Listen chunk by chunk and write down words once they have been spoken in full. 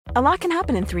A lot can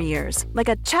happen in 3 years, like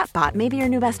a chatbot may be your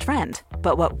new best friend.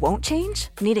 But what won't change?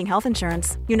 Needing health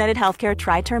insurance. United Healthcare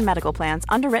Tri-Term Medical Plans,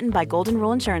 underwritten by Golden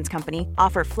Rule Insurance Company,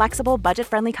 offer flexible,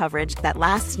 budget-friendly coverage that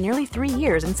lasts nearly 3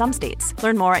 years in some states.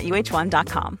 Learn more at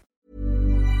uh1.com.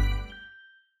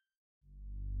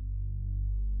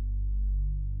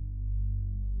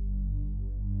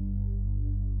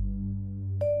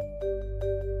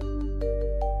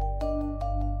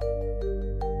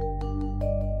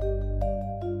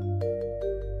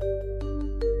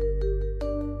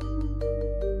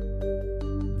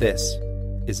 This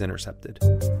is Intercepted.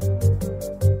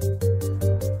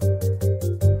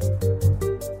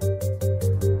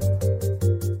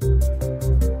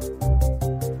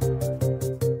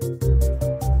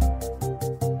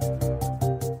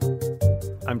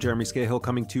 I'm Jeremy Scahill,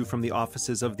 coming to you from the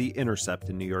offices of The Intercept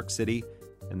in New York City,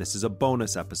 and this is a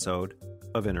bonus episode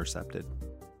of Intercepted.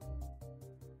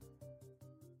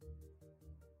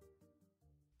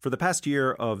 For the past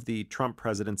year of the Trump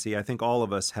presidency, I think all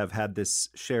of us have had this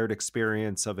shared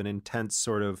experience of an intense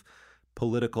sort of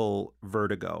political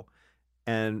vertigo.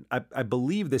 And I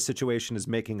believe this situation is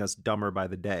making us dumber by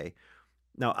the day.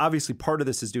 Now, obviously, part of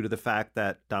this is due to the fact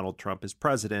that Donald Trump is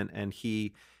president and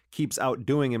he keeps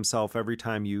outdoing himself. Every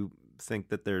time you think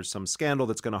that there's some scandal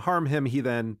that's going to harm him, he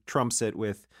then trumps it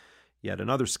with yet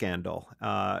another scandal,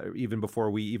 even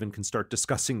before we even can start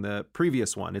discussing the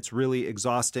previous one. It's really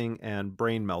exhausting and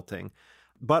brain-melting.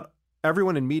 But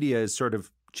everyone in media is sort of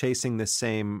chasing this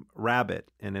same rabbit,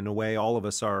 and in a way, all of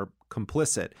us are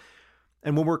complicit.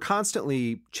 And when we're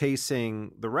constantly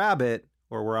chasing the rabbit,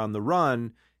 or we're on the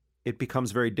run, it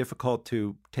becomes very difficult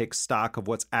to take stock of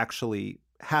what's actually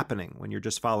happening. When you're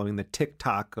just following the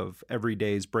tick-tock of every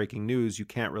day's breaking news, you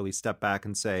can't really step back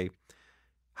and say,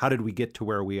 how did we get to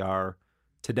where we are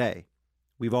today?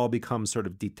 We've all become sort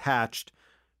of detached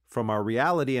from our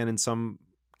reality and in some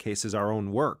cases our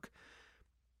own work.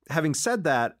 Having said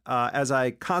that, as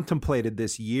I contemplated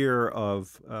this year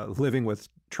of living with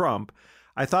Trump,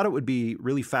 I thought it would be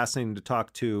really fascinating to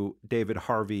talk to David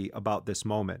Harvey about this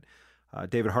moment.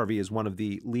 David Harvey is one of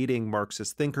the leading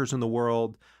Marxist thinkers in the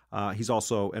world. He's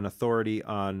also an authority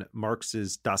on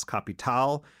Marx's Das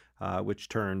Kapital, which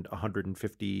turned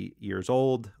 150 years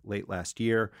old late last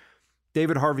year.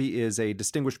 David Harvey is a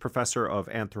distinguished professor of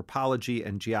anthropology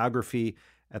and geography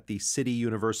at the City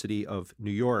University of New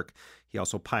York. He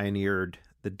also pioneered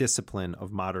the discipline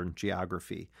of modern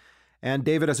geography. And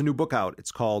David has a new book out.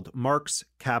 It's called Marx,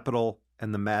 Capital,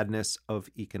 and the Madness of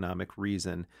Economic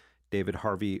Reason. David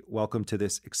Harvey, welcome to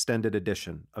this extended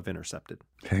edition of Intercepted.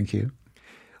 Thank you.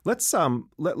 Let's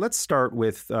start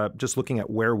with just looking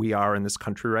at where we are in this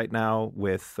country right now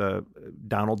with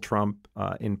Donald Trump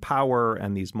in power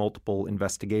and these multiple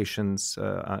investigations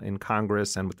in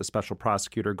Congress and with the special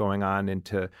prosecutor going on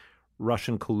into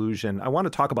Russian collusion. I want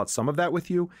to talk about some of that with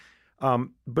you.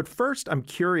 But first, I'm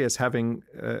curious, having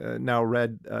now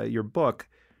read your book,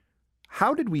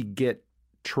 how did we get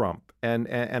Trump? And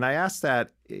I ask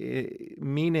that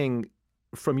meaning,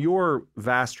 from your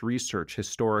vast research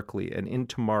historically and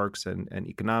into Marx and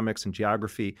economics and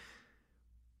geography,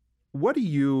 what do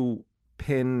you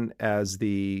pin as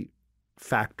the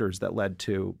factors that led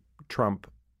to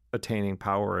Trump attaining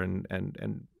power and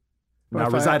now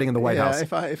residing in the White House?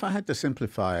 If I had to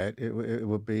simplify it, it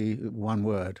would be one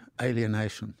word: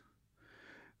 alienation.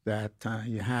 That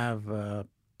you have a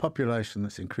population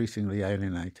that's increasingly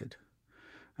alienated.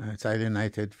 It's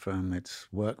alienated from its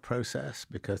work process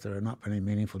because there are not many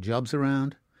meaningful jobs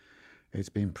around. It's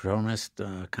been promised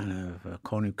kind of a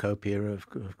cornucopia of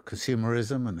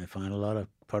consumerism, and they find a lot of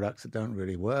products that don't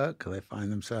really work. They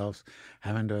find themselves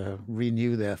having to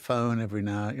renew their phone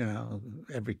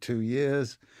every 2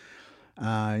 years.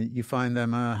 You find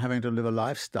them having to live a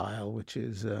lifestyle which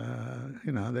is,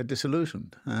 they're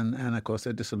disillusioned. And of course,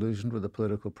 they're disillusioned with the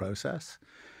political process.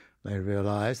 They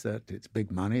realize that it's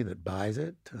big money that buys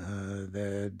it.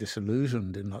 They're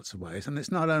disillusioned in lots of ways. And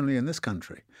it's not only in this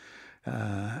country.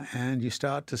 And you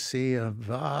start to see a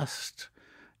vast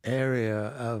area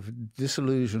of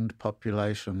disillusioned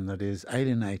population that is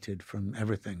alienated from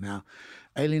everything. Now,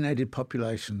 alienated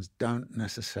populations don't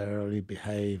necessarily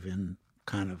behave in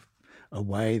kind of a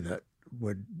way that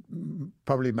would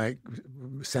probably make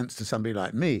sense to somebody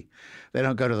like me. They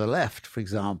don't go to the left, for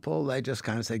example. They just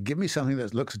kind of say, give me something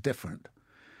that looks different.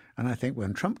 And I think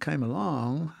when Trump came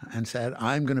along and said,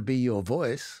 I'm going to be your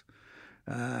voice,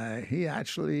 he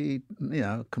actually,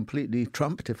 completely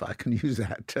trumped, if I can use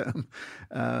that term,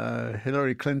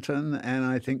 Hillary Clinton. And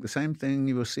I think the same thing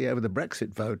you will see over the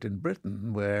Brexit vote in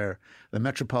Britain, where the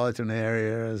metropolitan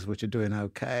areas, which are doing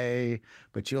okay,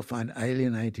 but you'll find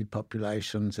alienated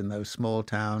populations in those small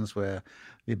towns where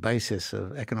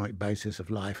the economic basis of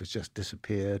life has just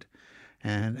disappeared.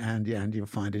 And you'll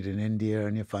find it in India,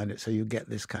 and you'll find it. So you get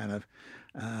this kind of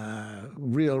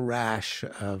real rash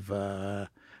of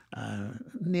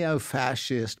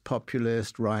neo-fascist,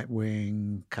 populist,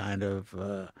 right-wing kind of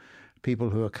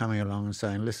people who are coming along and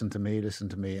saying, listen to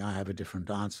me, I have a different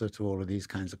answer to all of these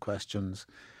kinds of questions.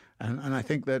 And I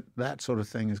think that sort of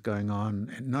thing is going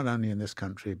on not only in this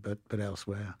country but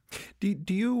elsewhere.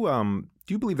 Do you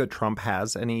believe that Trump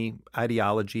has any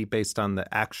ideology based on the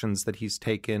actions that he's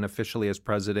taken officially as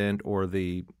president, or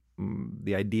the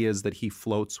ideas that he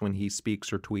floats when he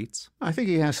speaks or tweets? I think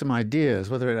he has some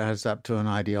ideas. Whether it adds up to an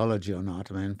ideology or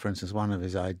not, I mean, for instance, one of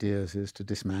his ideas is to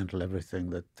dismantle everything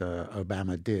that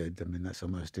Obama did. I mean, that's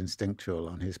almost instinctual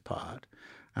on his part,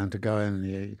 and to go in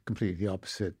the completely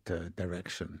opposite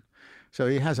direction. So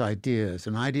he has ideas.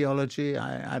 An ideology,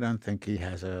 I don't think he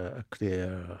has a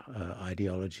clear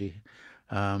ideology.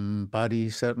 But he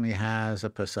certainly has a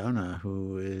persona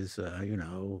who is,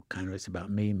 kind of, it's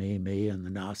about me, and the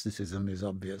narcissism is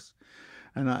obvious.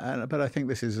 But I think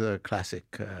this is a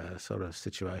classic sort of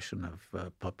situation of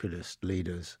populist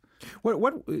leaders.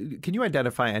 What can you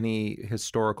identify any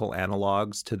historical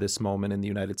analogs to this moment in the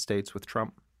United States with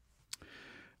Trump?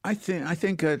 I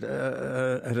think at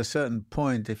a certain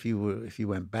point, if you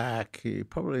went back,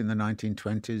 probably in the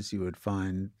 1920s, you would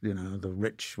find the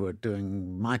rich were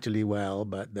doing mightily well,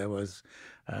 but there was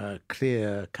a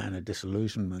clear kind of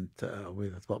disillusionment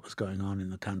with what was going on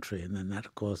in the country, and then that,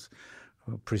 of course,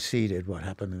 preceded what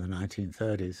happened in the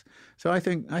 1930s. So I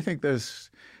think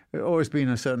there's always been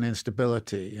a certain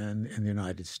instability in the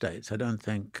United States. I don't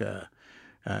think.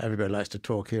 Everybody likes to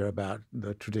talk here about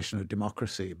the tradition of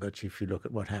democracy, but if you look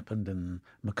at what happened in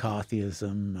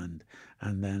McCarthyism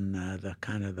and then the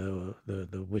kind of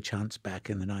the witch hunts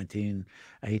back in the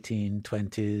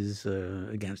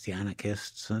 1920s against the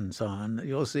anarchists and so on,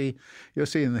 you'll see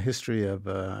in the history of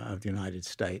the United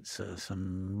States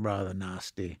some rather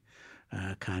nasty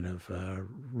kind of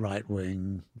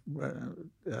right-wing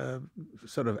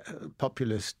sort of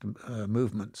populist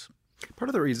movements. Part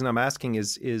of the reason I'm asking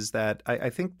is that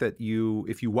I think that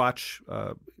if you watch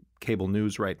cable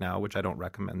news right now, which I don't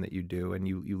recommend that you do, and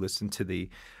you listen to the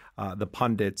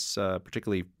pundits,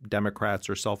 particularly Democrats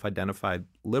or self-identified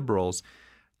liberals,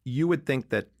 you would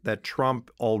think that Trump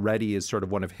already is sort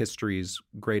of one of history's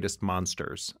greatest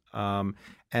monsters.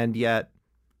 And yet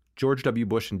George W.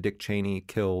 Bush and Dick Cheney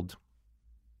killed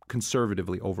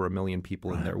conservatively over 1 million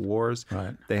people in their wars.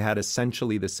 Right. They had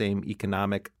essentially the same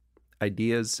economic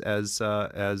ideas as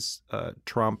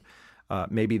Trump.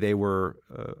 Maybe they were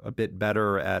a bit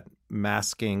better at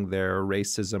masking their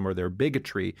racism or their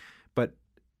bigotry. But,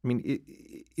 I mean,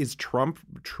 is Trump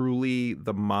truly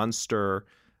the monster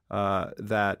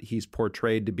that he's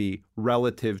portrayed to be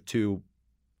relative to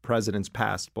presidents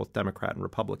past, both Democrat and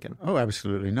Republican? Oh,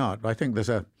 absolutely not. I think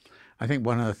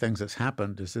one of the things that's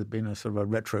happened is there's been a sort of a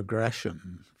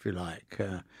retrogression, if you like.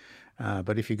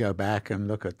 But if you go back and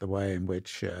look at the way in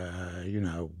which,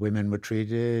 women were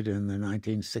treated in the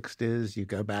 1960s, you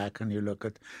go back and you look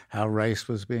at how race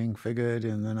was being figured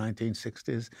in the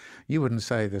 1960s, you wouldn't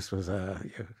say this was a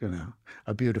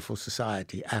beautiful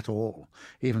society at all,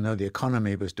 even though the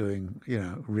economy was doing,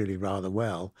 really rather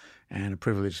well, and a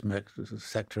privileged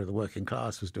sector of the working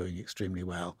class was doing extremely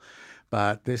well.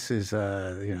 But this is,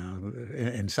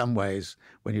 in some ways,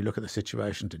 when you look at the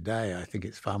situation today, I think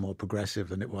it's far more progressive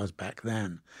than it was back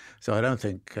then. So I don't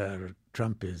think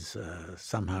Trump is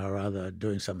somehow or other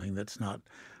doing something that's not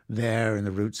there in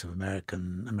the roots of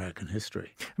American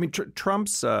history. I mean,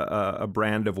 Trump's a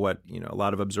brand of what a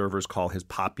lot of observers call his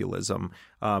populism,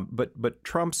 but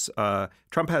Trump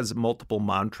has multiple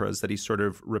mantras that he sort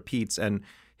of repeats, and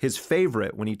his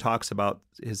favorite when he talks about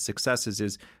his successes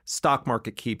is stock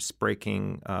market keeps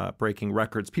breaking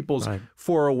records. People's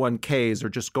 401ks are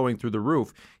just going through the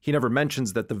roof. He never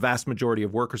mentions that the vast majority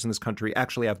of workers in this country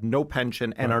actually have no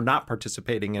pension and are not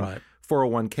participating in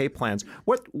 401k plans.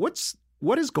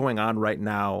 What is going on right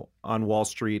now on Wall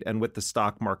Street and with the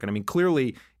stock market? I mean,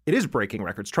 clearly it is breaking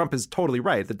records. Trump is totally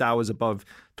right. The Dow is above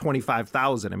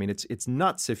 25,000. I mean, it's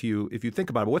nuts if you think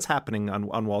about it. What's happening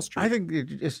on Wall Street? I think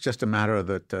it's just a matter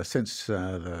that since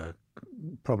the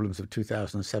problems of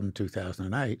 2007,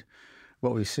 2008,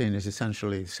 what we've seen is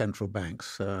essentially central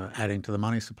banks adding to the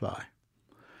money supply.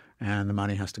 and the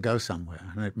money has to go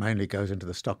somewhere. And it mainly goes into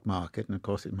the stock market, and of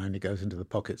course it mainly goes into the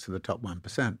pockets of the top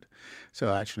 1%.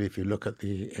 So actually, if you look at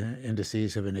the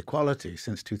indices of inequality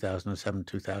since 2007,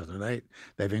 2008,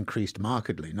 they've increased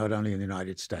markedly, not only in the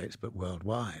United States, but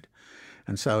worldwide.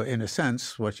 And so, in a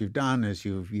sense, what you've done is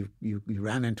you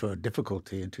ran into a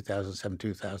difficulty in 2007,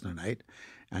 2008,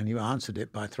 and you answered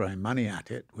it by throwing money at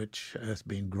it, which has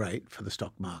been great for the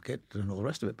stock market and all the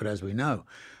rest of it. But as we know,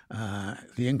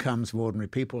 the incomes of ordinary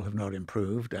people have not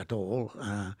improved at all.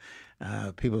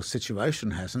 People's situation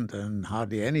hasn't, and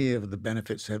hardly any of the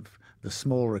benefits of the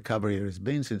small recovery there has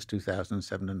been since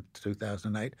 2007 and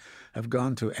 2008 have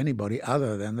gone to anybody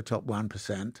other than the top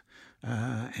 1%.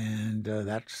 And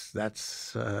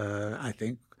that's I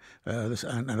think,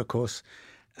 and of course,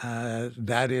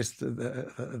 that is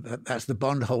that's the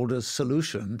bondholders'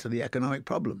 solution to the economic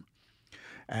problem.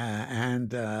 And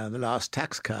the last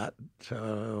tax cut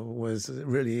was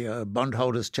really a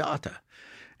bondholders' charter.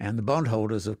 And the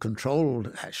bondholders have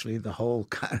controlled, actually, the whole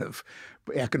kind of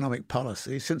economic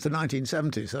policy since the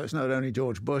 1970s. So it's not only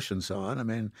George Bush and so on. I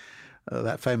mean,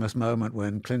 that famous moment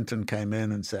when Clinton came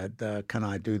in and said, can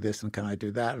I do this and can I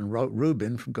do that? And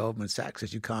Rubin from Goldman Sachs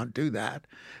says, you can't do that.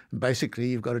 And basically,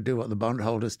 you've got to do what the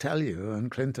bondholders tell you.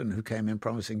 And Clinton, who came in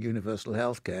promising universal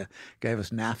health care, gave us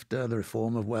NAFTA, the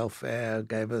reform of welfare,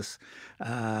 gave us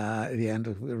the end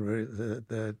of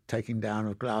the taking down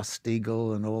of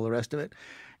Glass-Steagall and all the rest of it.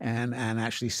 And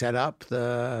actually set up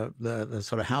the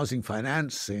sort of housing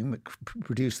financing that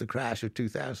produced the crash of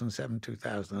 2007,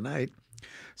 2008.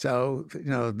 So,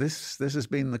 this has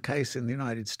been the case in the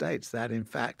United States, that in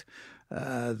fact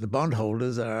the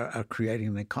bondholders are creating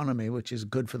an economy which is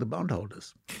good for the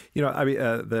bondholders. The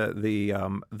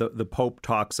Pope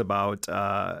talks about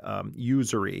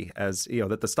usury as,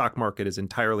 that the stock market is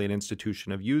entirely an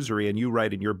institution of usury. And you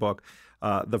write in your book,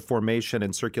 the formation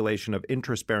and circulation of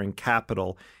interest-bearing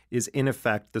capital is in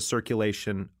effect the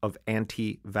circulation of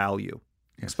anti-value.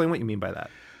 Yes. Explain what you mean by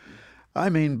that. I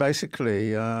mean,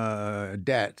 basically,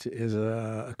 debt is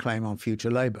a claim on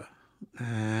future labor.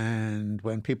 And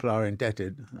when people are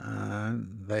indebted,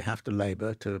 they have to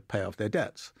labor to pay off their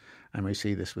debts. And we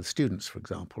see this with students, for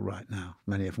example, right now.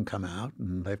 Many of them come out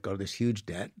and they've got this huge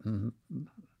debt. And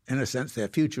in a sense, their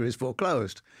future is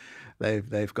foreclosed.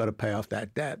 They've got to pay off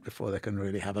that debt before they can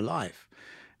really have a life.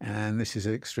 And this is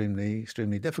extremely,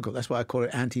 extremely difficult. That's why I call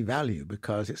it anti-value,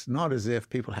 because it's not as if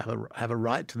people have a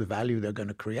right to the value they're going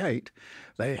to create.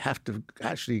 They have to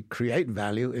actually create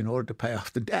value in order to pay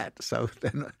off the debt. So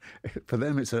then, for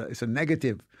them, it's a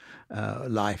negative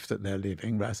life that they're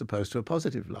living as opposed to a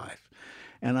positive life.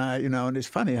 And and it's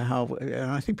funny how, and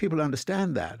I think people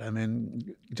understand that. I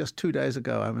mean, just 2 days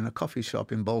ago, I'm in a coffee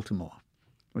shop in Baltimore,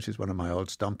 which is one of my old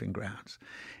stomping grounds.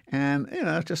 And,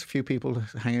 just a few people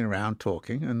hanging around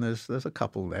talking, and there's a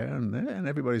couple there, and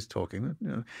everybody's talking.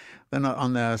 They're not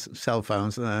on their cell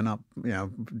phones, and they're not,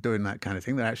 doing that kind of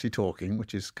thing. They're actually talking,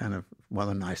 which is kind of one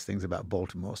of the nice things about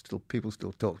Baltimore. People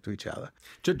still talk to each other.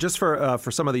 Just for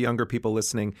some of the younger people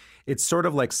listening, it's sort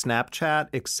of like Snapchat,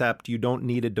 except you don't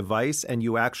need a device, and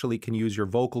you actually can use your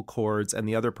vocal cords, and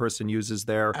the other person uses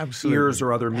their ears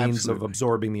or other means of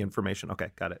absorbing the information.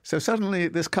 Okay, got it. So suddenly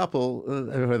this couple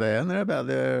over there, and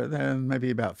they're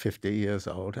maybe about 50 years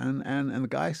old, and the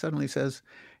guy suddenly says,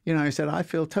 he said, I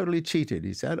feel totally cheated.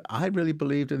 He said, I really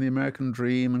believed in the American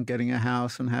dream and getting a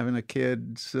house and having a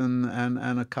kids and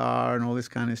a car and all this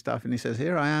kind of stuff. And he says,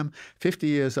 here I am, 50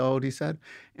 years old, he said,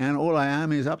 and all I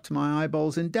am is up to my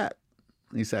eyeballs in debt.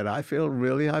 He said, I feel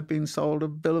really I've been sold a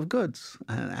bill of goods,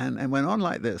 and went on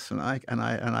like this. And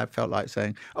I felt like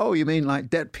saying, oh, you mean like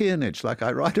debt peonage, like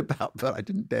I write about, but I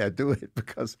didn't dare do it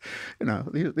because,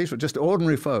 these were just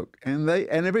ordinary folk. And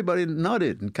everybody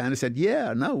nodded and kind of said,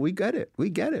 yeah, no, we get it. We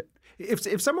get it.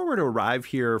 If someone were to arrive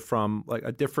here from like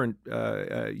a different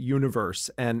universe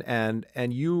and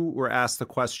you were asked the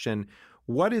question,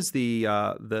 what is the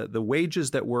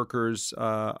wages that workers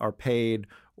are paid,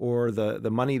 or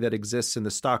the money that exists in the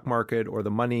stock market, or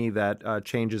the money that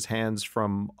changes hands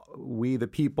from we the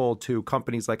people to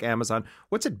companies like Amazon,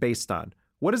 what's it based on?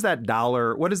 What is that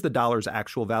dollar? What is the dollar's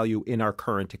actual value in our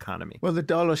current economy? Well, the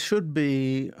dollar should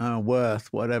be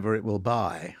worth whatever it will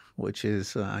buy, which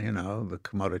is, the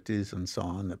commodities and so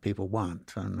on that people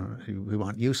want. And we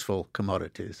want useful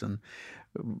commodities. And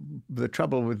the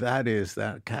trouble with that is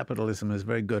that capitalism is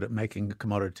very good at making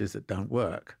commodities that don't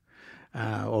work.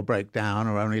 Or break down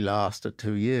or only last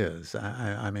 2 years.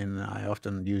 I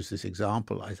often use this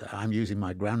example. I'm using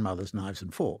my grandmother's knives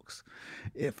and forks.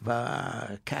 If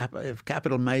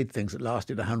capital made things that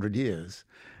lasted 100 years,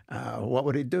 what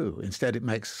would it do? Instead, it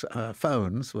makes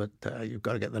phones, but you've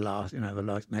got to get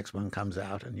the next one comes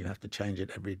out, and you have to change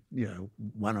it every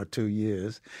 1 or 2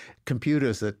 years.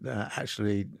 Computers that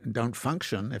actually don't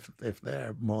function if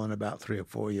they're more than about 3 or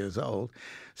 4 years old.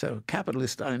 So capital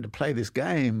is starting to play this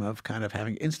game of kind of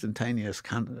having instantaneous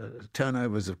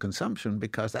turnovers of consumption,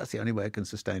 because that's the only way it can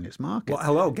sustain its market. Well,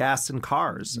 hello, gas and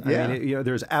cars. Yeah. I mean,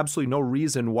 there's absolutely no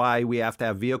reason why we have to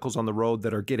have vehicles on the road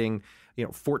that are getting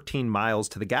 14 miles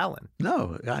to the gallon.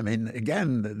 No, I mean,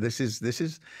 again, this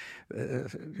is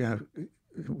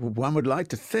one would like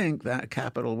to think that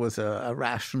capital was a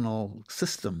rational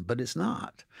system, but it's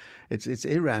not. It's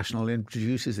irrational. It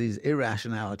introduces these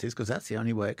irrationalities because that's the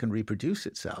only way it can reproduce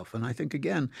itself. And I think,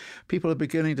 again, people are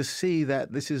beginning to see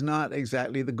that this is not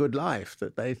exactly the good life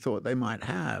that they thought they might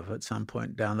have at some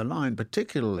point down the line,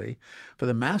 particularly for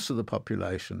the mass of the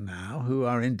population now who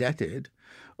are indebted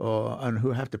and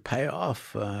who have to pay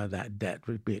off that debt,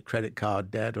 be it credit card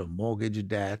debt or mortgage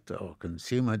debt or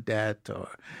consumer debt or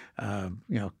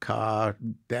car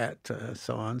debt,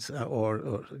 so on.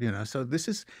 So this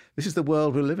is the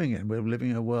world we're living in. We're living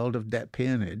in a world of debt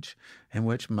peonage in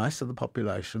which most of the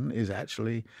population is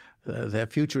actually their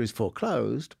future is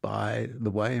foreclosed by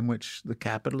the way in which the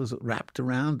capital is wrapped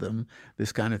around them.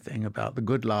 This kind of thing about the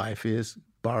good life is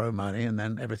borrow money and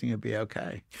then everything will be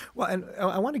okay. Well, and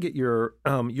I want to get your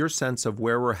sense of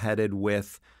where we're headed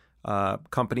with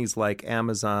companies like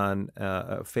Amazon,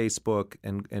 Facebook,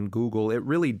 and Google. It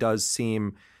really does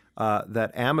seem that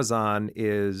Amazon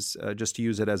is, just to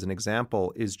use it as an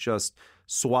example, is just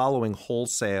swallowing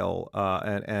wholesale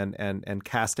and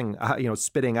casting,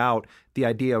 spitting out the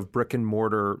idea of brick and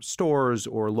mortar stores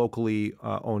or locally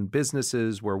owned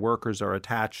businesses where workers are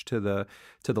attached to the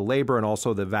labor and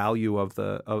also the value of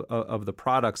the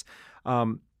products.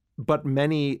 But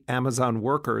many Amazon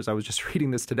workers, I was just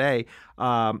reading this today,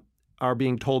 are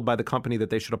being told by the company that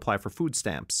they should apply for food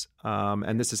stamps.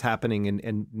 And this is happening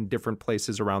in different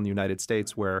places around the United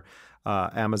States where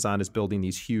Amazon is building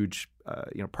these huge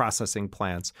processing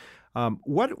plants.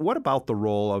 What about the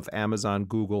role of Amazon,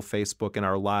 Google, Facebook in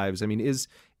our lives? I mean, is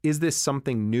this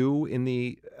something new in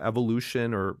the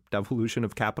evolution or devolution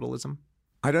of capitalism?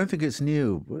 I don't think it's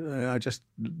new. I just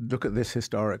look at this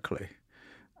historically.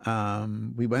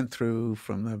 We went through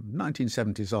from the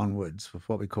 1970s onwards with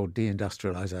what we call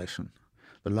deindustrialization,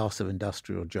 the loss of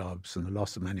industrial jobs and the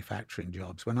loss of manufacturing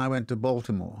jobs. When I went to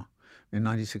Baltimore in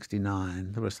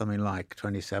 1969, there was something like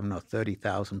 27 or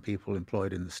 30,000 people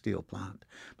employed in the steel plant.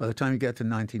 By the time you get to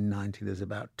 1990, there's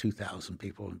about 2,000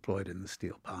 people employed in the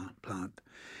steel plant.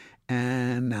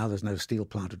 And now there's no steel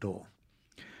plant at all.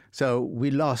 So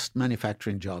we lost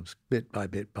manufacturing jobs bit by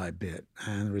bit by bit,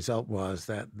 and the result was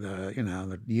that the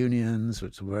unions,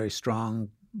 which were very strong,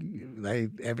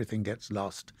 everything gets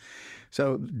lost.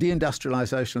 So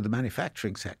deindustrialization of the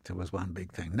manufacturing sector was one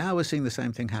big thing. Now we're seeing the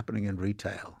same thing happening in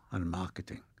retail and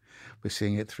marketing. We're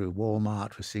seeing it through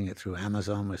Walmart. We're seeing it through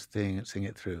Amazon. We're seeing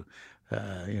it through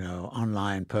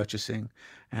online purchasing.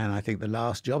 And I think the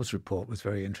last jobs report was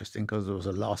very interesting because there was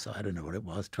a loss, I don't know what it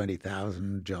was,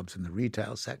 20,000 jobs in the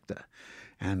retail sector.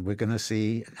 And we're going to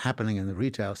see happening in the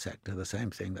retail sector the same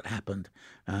thing that happened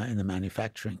in the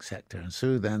manufacturing sector. And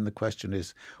so then the question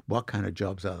is, what kind of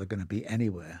jobs are there going to be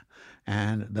anywhere?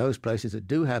 And those places that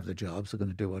do have the jobs are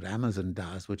going to do what Amazon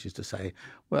does, which is to say,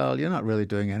 well, you're not really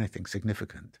doing anything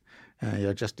significant.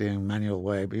 You're just doing manual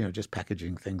way, just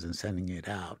packaging things and sending it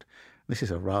out. This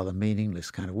is a rather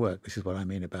meaningless kind of work. This is what I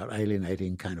mean about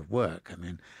alienating kind of work. I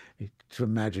mean, to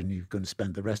imagine you're going to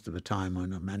spend the rest of the time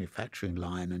on a manufacturing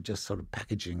line and just sort of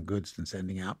packaging goods and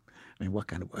sending out. I mean, what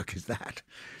kind of work is that?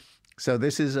 So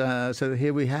this is so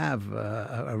here we have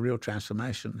a real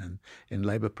transformation in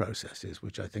labor processes,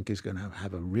 which I think is going to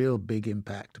have a real big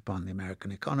impact upon the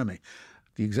American economy.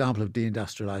 The example of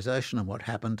deindustrialization and what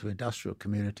happened to industrial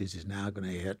communities is now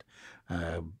going to hit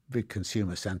big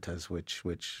consumer centers, which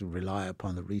rely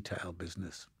upon the retail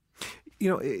business.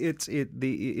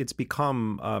 It's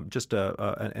become just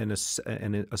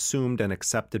an assumed and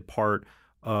accepted part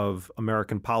of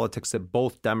American politics that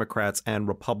both Democrats and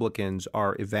Republicans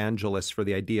are evangelists for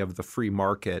the idea of the free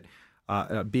market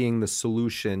being the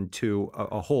solution to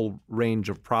a whole range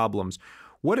of problems.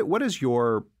 What is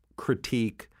your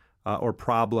critique or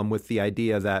problem with the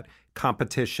idea that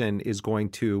competition is going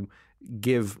to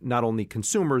give not only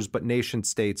consumers but nation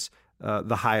states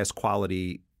the highest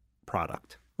quality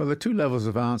product? Well, there are two levels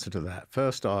of answer to that.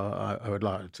 First, I would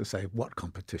like to say, what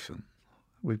competition?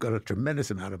 We've got a tremendous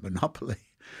amount of monopoly.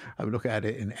 I would look at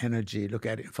it in energy, look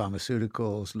at it in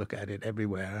pharmaceuticals, look at it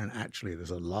everywhere, and actually there's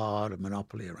a lot of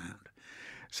monopoly around.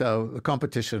 So the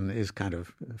competition is kind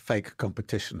of fake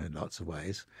competition in lots of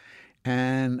ways.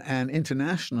 And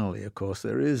internationally, of course,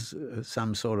 there is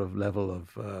some sort of level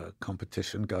of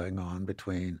competition going on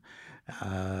between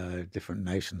different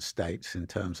nation states in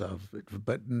terms of,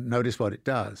 but notice what it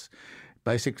does.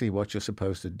 Basically, what you're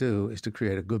supposed to do is to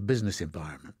create a good business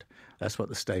environment. That's what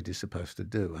the state is supposed to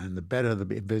do. And the better the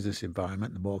business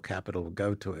environment, the more capital will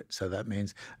go to it. So that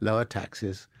means lower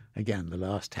taxes. Again, the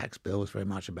last tax bill was very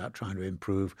much about trying to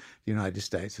improve the United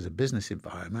States as a business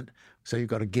environment. So you've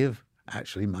got to give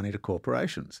actually money to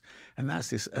corporations. And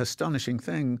that's this astonishing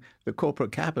thing that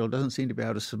corporate capital doesn't seem to be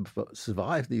able to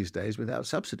survive these days without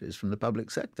subsidies from the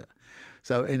public sector.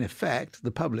 So in effect,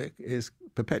 the public is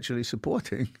perpetually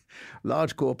supporting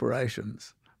large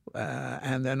corporations,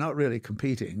 and they're not really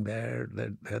competing.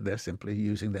 They're simply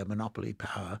using their monopoly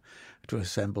power to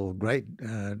assemble a great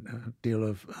deal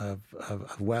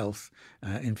of wealth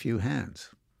in few hands.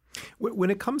 When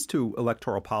it comes to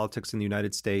electoral politics in the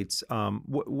United States,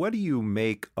 what do you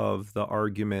make of the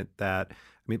argument that, I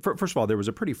mean, first of all, there was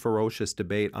a pretty ferocious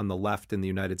debate on the left in the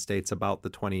United States about the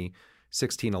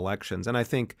 2016 elections. And I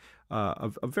think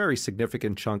a very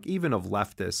significant chunk, even of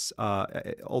leftists,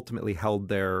 ultimately held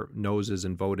their noses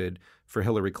and voted for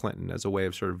Hillary Clinton as a way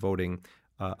of sort of voting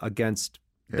against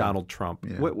Donald Trump.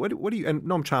 Yeah. What do you? And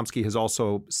Noam Chomsky has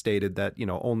also stated that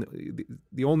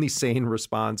the only sane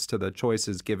response to the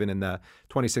choices given in the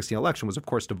 2016 election was, of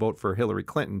course, to vote for Hillary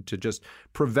Clinton to just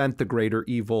prevent the greater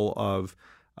evil of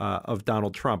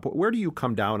Donald Trump. Where do you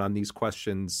come down on these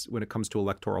questions when it comes to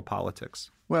electoral politics?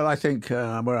 Well, I think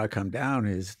where I come down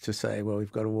is to say, well,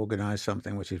 we've got to organize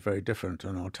something which is very different,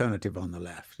 an alternative on the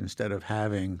left. Instead of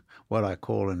having what I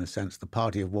call, in a sense, the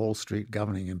party of Wall Street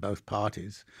governing in both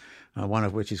parties, one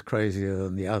of which is crazier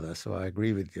than the other. So I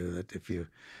agree with you that if you're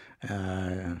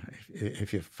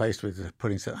faced with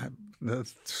putting the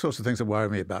sorts of things that worry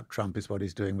me about Trump is what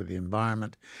he's doing with the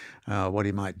environment, what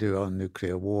he might do on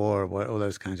nuclear war, all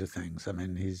those kinds of things. I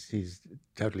mean, he's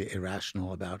totally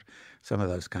irrational about some of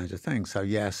those kinds of things. So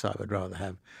yes, I would rather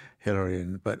have Hillary,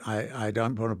 but I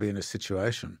don't want to be in a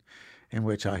situation in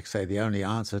which I say the only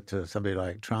answer to somebody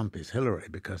like Trump is Hillary,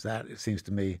 because that, it seems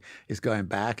to me, is going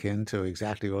back into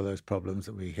exactly all those problems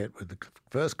that we hit with the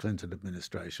first Clinton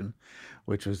administration,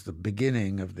 which was the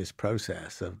beginning of this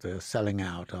process of the selling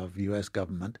out of U.S.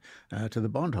 government to the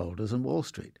bondholders and Wall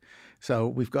Street. So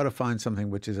we've got to find something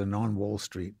which is a non-Wall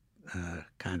Street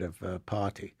kind of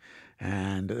party.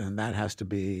 And that has to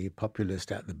be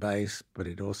populist at the base, but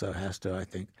it also has to, I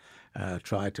think,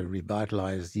 try to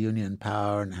revitalize union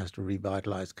power and has to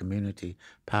revitalize community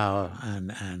power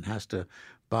and has to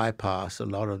bypass a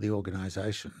lot of the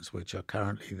organizations which are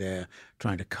currently there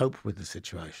trying to cope with the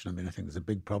situation. I mean, I think there's a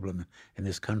big problem in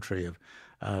this country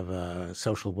of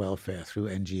social welfare through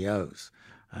NGOs.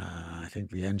 I think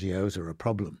the NGOs are a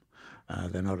problem.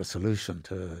 They're not a solution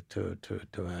to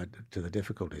add to the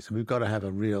difficulties. And we've got to have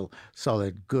a real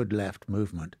solid, good left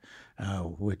movement,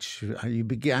 which you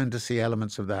began to see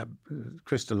elements of that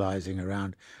crystallizing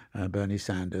around Bernie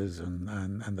Sanders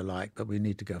and the like. But we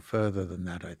need to go further than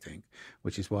that, I think,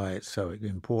 which is why it's so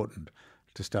important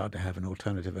to start to have an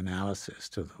alternative analysis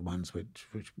to the ones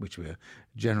which we're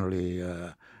generally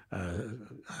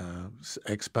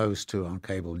exposed to on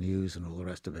cable news and all the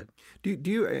rest of it. Do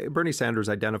you? Bernie Sanders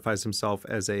identifies himself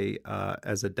as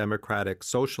a democratic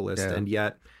socialist, and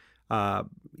yet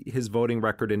his voting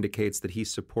record indicates that he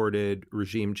supported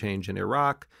regime change in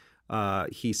Iraq.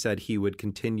 He said he would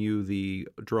continue the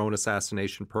drone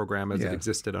assassination program as it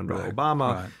existed under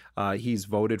Obama. Right. He's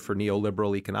voted for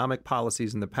neoliberal economic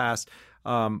policies in the past.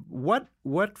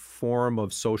 What form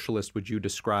of socialist would you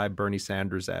describe Bernie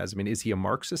Sanders as? I mean, is he a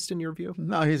Marxist in your view?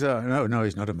 No, he's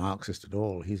not a Marxist at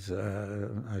all. He's,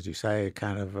 as you say,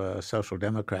 kind of social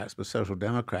democrats, but social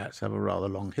democrats have a rather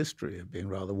long history of being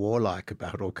rather warlike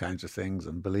about all kinds of things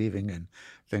and believing in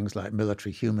things like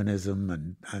military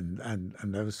humanism and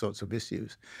those sorts of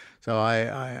issues. So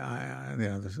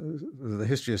the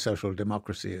history of social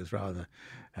democracy is rather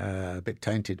a bit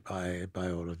tainted by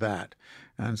all of that.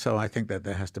 And so I think that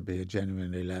there has to be a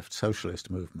genuinely left socialist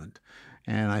movement.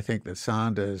 And I think that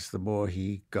Sanders, the more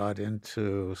he got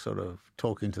into sort of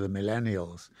talking to the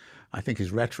millennials, I think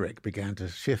his rhetoric began to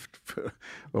shift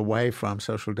away from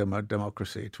social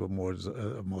democracy to a more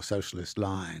socialist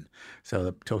line.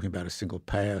 So talking about a single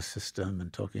payer system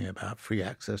and talking about free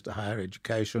access to higher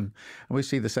education. And we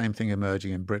see the same thing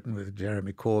emerging in Britain with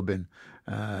Jeremy Corbyn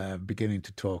beginning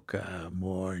to talk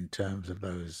more in terms of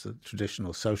those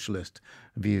traditional socialist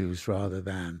views rather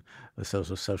than the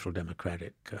social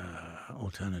democratic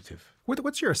alternative.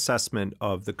 What's your assessment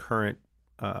of the current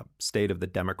state of the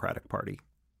Democratic Party?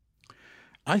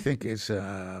 I think it's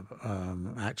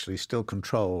actually still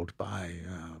controlled by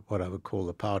what I would call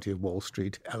the party of Wall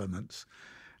Street elements.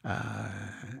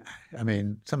 I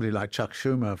mean, somebody like Chuck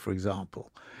Schumer, for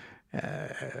example,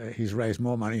 he's raised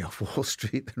more money off Wall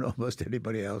Street than almost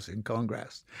anybody else in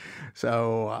Congress.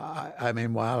 So, I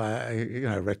mean, while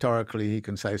rhetorically he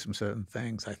can say some certain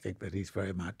things, I think that he's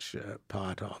very much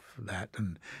part of that,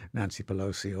 and Nancy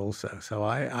Pelosi also. So,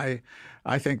 I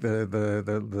think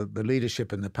the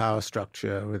leadership and the power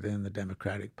structure within the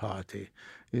Democratic Party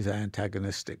is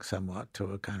antagonistic somewhat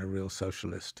to a kind of real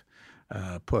socialist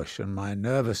push. And my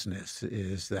nervousness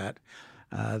is that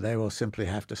they will simply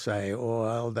have to say, oh,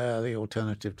 well, they're the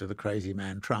alternative to the crazy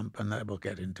man Trump, and they will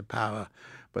get into power.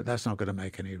 But that's not going to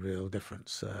make any real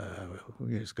difference.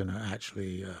 It's going to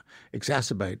actually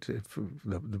exacerbate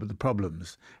the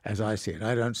problems as I see it.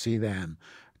 I don't see them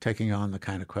taking on the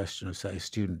kind of question of, say,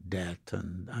 student debt,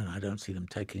 and I don't see them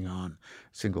taking on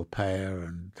single payer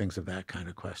and things of that kind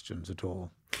of questions at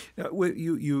all.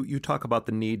 You talk about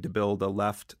the need to build a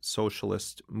left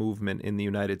socialist movement in the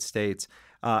United States,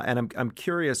 and I'm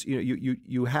curious.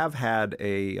 You have had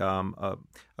a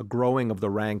growing of the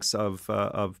ranks of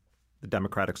the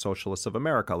Democratic Socialists of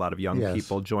America. A lot of young Yes.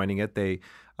 people joining it. They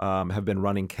have been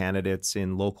running candidates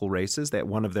in local races. That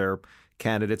one of their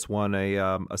candidates won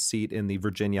a seat in the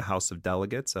Virginia House of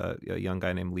Delegates. A young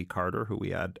guy named Lee Carter, who we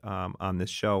had on this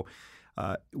show.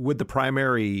 Would the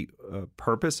primary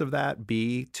purpose of that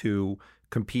be to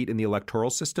compete in the electoral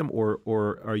system,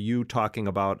 or are you talking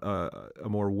about a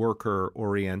more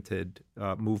worker-oriented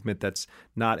movement that's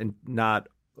not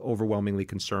overwhelmingly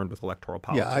concerned with electoral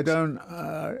politics? Yeah, I don't.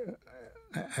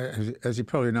 As you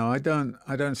probably know, I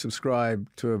don't subscribe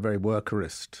to a very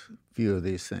workerist view of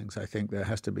these things. I think there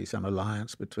has to be some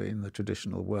alliance between the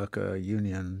traditional worker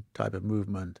union type of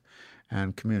movement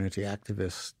and community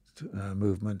activist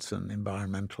movements and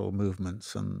environmental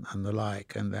movements and the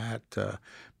like, and that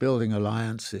building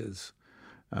alliances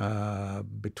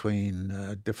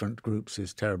between different groups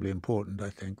is terribly important. I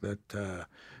think that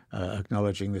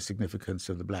acknowledging the significance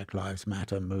of the Black Lives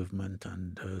Matter movement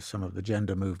and some of the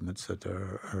gender movements that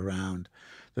are around,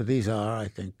 that these are, I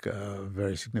think,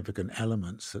 very significant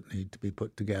elements that need to be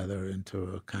put together into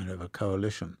a kind of a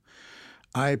coalition.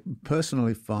 I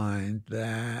personally find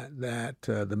that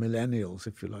the millennials,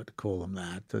 if you like to call them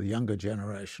that, the younger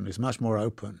generation, is much more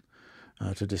open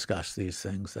to discuss these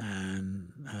things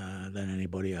than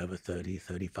anybody over 30,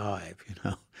 35,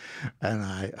 And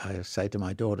I say to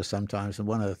my daughter sometimes, and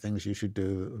one of the things you should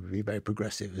do, be very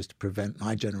progressive, is to prevent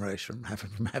my generation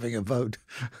from having a vote,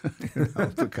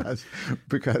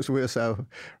 because we're so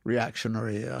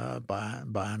reactionary by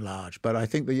and large. But I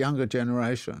think the younger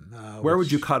generation... Where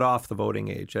would you cut off the voting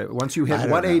age? Once you hit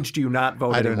what age do you not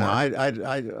vote anymore? I don't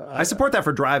know. I support that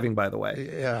for driving, by the way.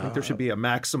 Yeah. I think there should be a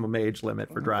maximum age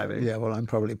limit for driving. Yeah, well, I'm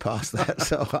probably past that,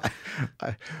 so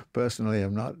I personally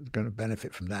am not going to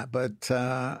benefit from that. But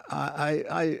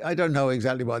I don't know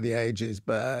exactly what the age is,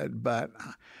 but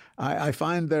I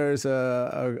find there's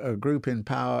a group in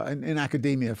power, in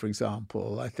academia, for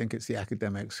example. I think it's the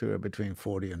academics who are between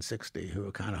 40 and 60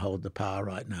 who kind of hold the power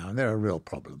right now, and they're a real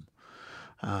problem.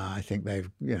 I think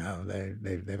they've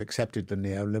accepted the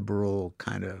neoliberal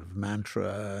kind of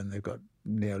mantra, and they've got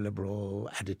neoliberal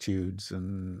attitudes,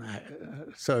 and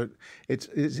so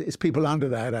it's people under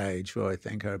that age who I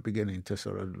think are beginning to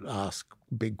sort of ask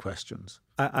big questions.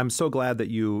 I'm so glad that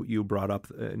you brought up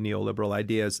neoliberal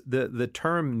ideas. The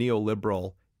term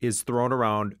neoliberal is thrown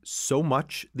around so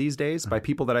much these days by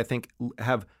people that I think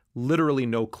have literally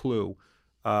no clue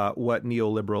what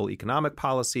neoliberal economic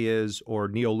policy is or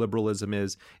neoliberalism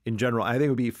is in general. I think it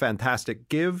would be fantastic.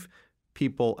 Give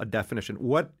people a definition.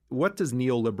 What does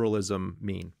neoliberalism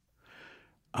mean?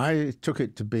 I took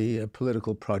it to be a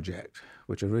political project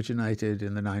which originated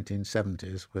in the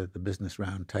 1970s with the Business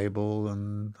Roundtable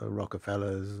and the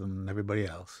Rockefellers and everybody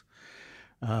else,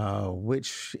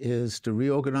 which is to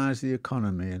reorganize the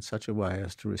economy in such a way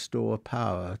as to restore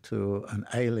power to an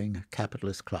ailing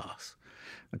capitalist class.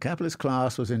 The capitalist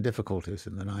class was in difficulties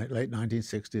in the late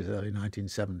 1960s, early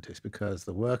 1970s, because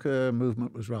the worker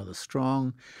movement was rather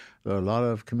strong. There were a lot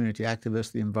of community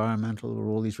activists, the environmental, there were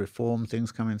all these reform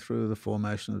things coming through, the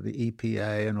formation of the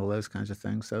EPA and all those kinds of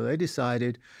things. So they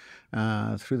decided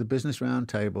through the Business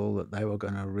Roundtable that they were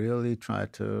going to really try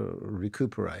to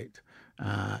recuperate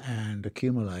and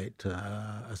accumulate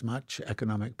as much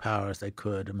economic power as they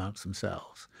could amongst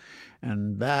themselves.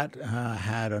 And that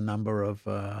had a number of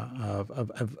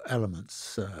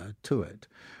elements to it,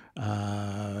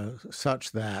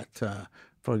 such that,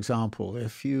 for example,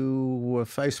 if you were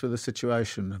faced with a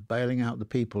situation of bailing out the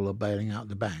people or bailing out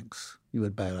the banks, you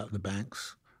would bail out the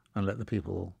banks and let the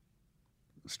people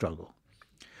struggle.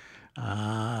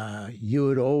 You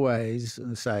would always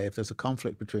say if there's a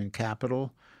conflict between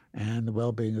capital and the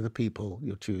well-being of the people,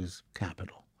 you'll choose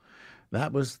capital.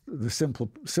 That was the simple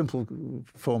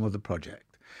form of the project.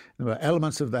 There were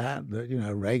elements of that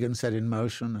Reagan set in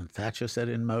motion and Thatcher set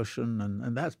in motion,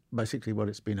 and that's basically what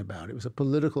it's been about. It was a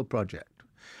political project.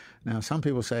 Now, some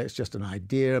people say it's just an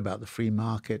idea about the free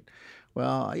market.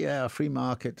 Well, yeah, a free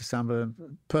market to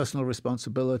some personal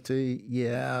responsibility,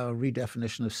 yeah, a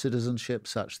redefinition of citizenship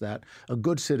such that a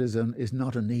good citizen is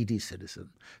not a needy citizen.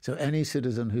 So any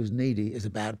citizen who's needy is a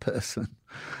bad person.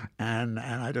 And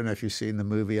I don't know if you've seen the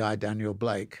movie I, Daniel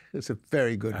Blake. It's a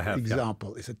very good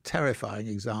example. Yeah. It's a terrifying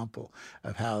example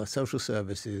of how social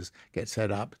services get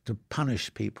set up to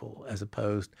punish people as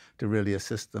opposed to really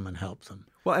assist them and help them.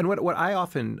 Well, and what I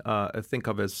often think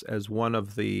of as one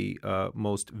of the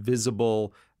most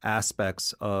visible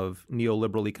aspects of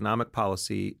neoliberal economic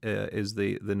policy is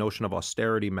the notion of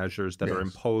austerity measures that are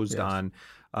imposed on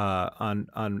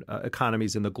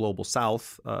economies in the global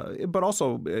South, but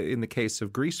also in the case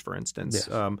of Greece, for instance.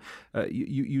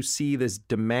 You see this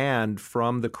demand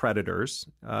from the creditors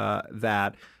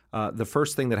that the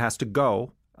first thing that has to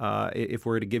go if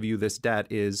we're to give you this debt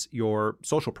is your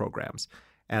social programs.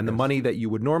 And the money that you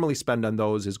would normally spend on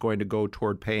those is going to go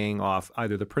toward paying off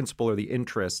either the principal or the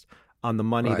interest on the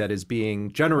money that is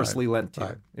being generously lent to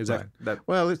you. Is that?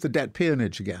 Well, it's the debt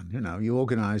peonage again. You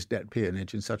organize debt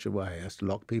peonage in such a way as to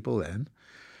lock people in,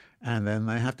 and then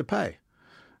they have to pay.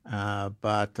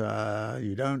 But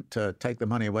you don't take the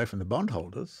money away from the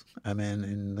bondholders. I mean,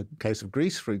 in the case of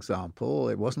Greece, for example,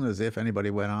 it wasn't as if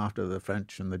anybody went after the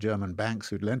French and the German banks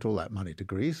who'd lent all that money to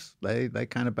Greece. They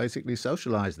kind of basically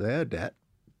socialized their debt,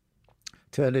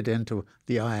 turned it into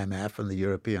the IMF and the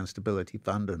European Stability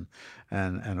Fund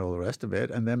and all the rest of it,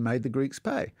 and then made the Greeks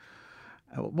pay.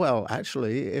 Well,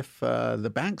 actually, if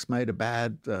the banks made a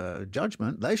bad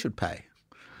judgment, they should pay.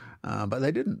 But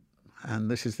they didn't.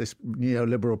 And this is this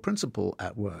neoliberal principle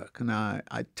at work. And I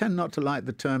tend not to like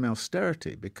the term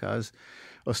austerity because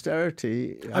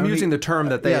austerity... I'm using the term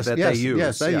that they use.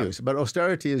 Yes, they use. But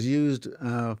austerity is used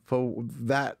for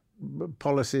that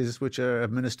policies which are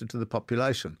administered to the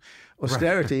population.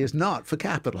 Austerity is not for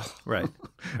capital. Right.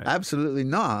 Absolutely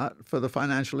not for the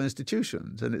financial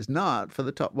institutions, and it's not for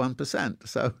the top 1%.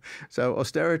 So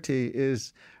austerity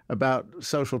is about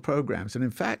social programs. And in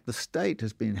fact, the state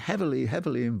has been heavily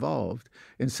involved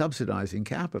in subsidizing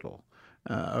capital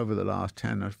over the last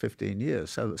 10 or 15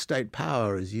 years. So that state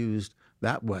power is used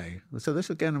that way. So this,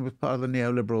 again, was part of the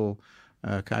neoliberal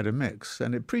kind of mix.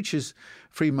 And it preaches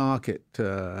free market,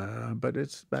 but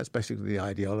that's basically the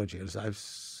ideology. As I've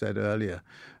said earlier,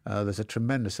 there's a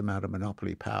tremendous amount of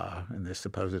monopoly power in this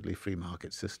supposedly free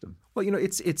market system. Well,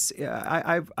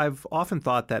 I've often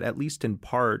thought that, at least in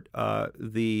part,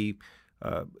 the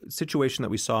situation that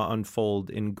we saw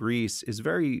unfold in Greece is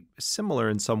very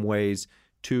similar in some ways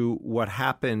to what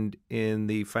happened in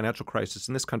the financial crisis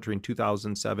in this country in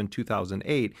 2007,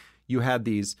 2008. You had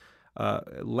these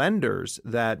lenders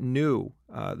that knew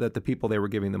that the people they were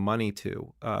giving the money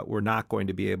to were not going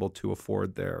to be able to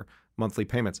afford their monthly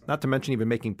payments, not to mention even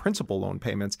making principal loan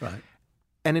payments. Right.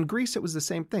 And in Greece, it was the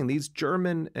same thing. These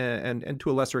German and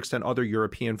to a lesser extent other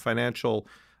European financial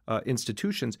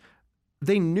institutions,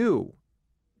 they knew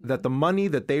that the money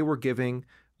that they were giving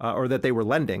or that they were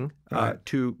lending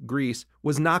to Greece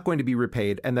was not going to be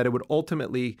repaid, and that it would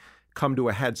ultimately come to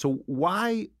a head. So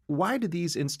why do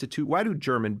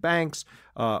German banks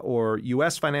or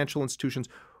U.S. financial institutions,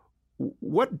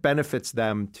 what benefits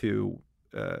them to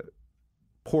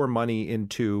pour money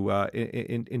into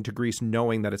Greece,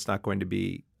 knowing that it's not going to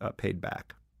be paid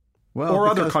back? Well, or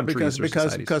other countries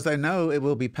because they know it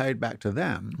will be paid back to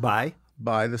them by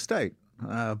the state.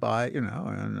 And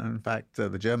in fact,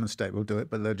 the German state will do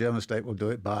it, but the German state will do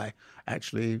it by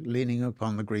actually leaning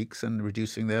upon the Greeks and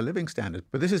reducing their living standards.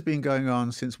 But this has been going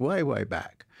on since way, way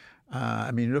back.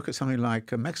 Look at something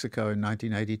like Mexico in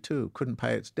 1982, couldn't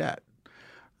pay its debt.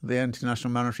 The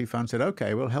International Monetary Fund said,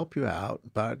 okay, we'll help you out,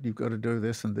 but you've got to do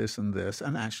this and this and this.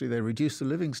 And actually, they reduced the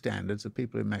living standards of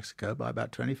people in Mexico by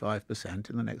about 25%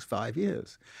 in the next 5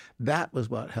 years. That was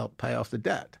what helped pay off the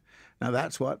debt. Now,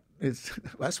 that's what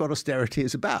austerity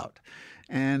is about.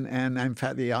 And in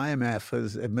fact, the IMF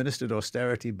has administered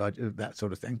austerity budget, that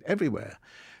sort of thing, everywhere.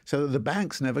 So the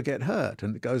banks never get hurt.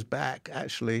 And it goes back,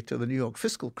 actually, to the New York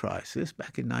fiscal crisis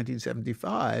back in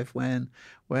 1975 when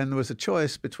there was a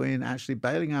choice between actually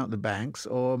bailing out the banks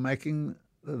or making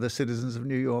the citizens of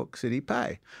New York City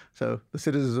pay. So the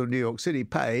citizens of New York City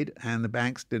paid, and the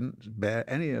banks didn't bear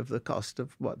any of the cost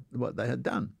of what they had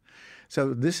done.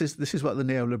 So this is what the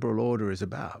neoliberal order is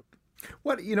about.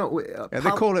 What They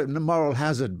call it moral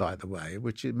hazard, by the way,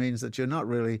 which means that you're not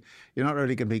really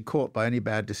going to be caught by any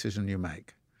bad decision you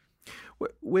make.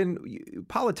 When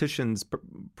politicians,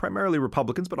 primarily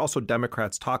Republicans, but also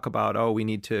Democrats, talk about, we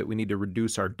need to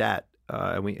reduce our debt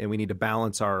and we need to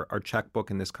balance our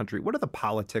checkbook in this country. What are the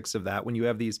politics of that when you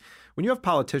have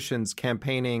politicians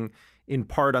campaigning in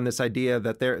part on this idea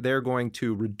that they're going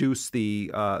to reduce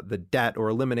the debt or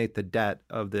eliminate the debt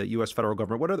of the U.S. federal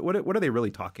government? What are they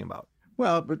really talking about?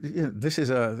 Well, but this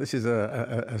is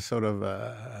a sort of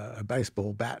a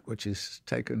baseball bat which is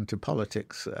taken to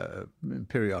politics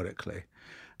periodically.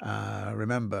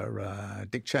 Remember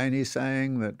Dick Cheney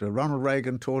saying that Ronald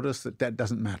Reagan taught us that debt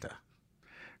doesn't matter,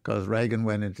 because Reagan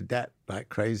went into debt like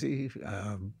crazy,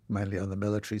 mainly on the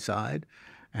military side,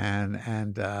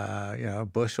 and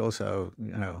Bush also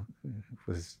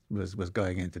was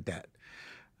going into debt.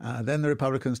 Then the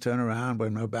Republicans turn around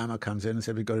when Obama comes in and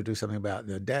said we've got to do something about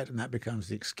the debt, and that becomes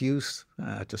the excuse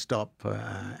to stop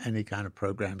any kind of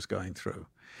programs going through.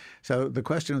 So the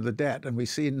question of the debt, and we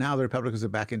see now the Republicans are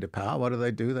back into power. What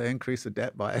do? They increase the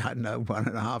debt by,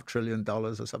 $1.5 trillion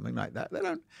or something like that. They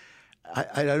don't.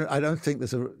 I don't think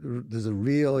there's a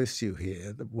real issue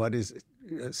here. What is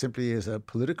simply is a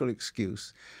political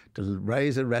excuse to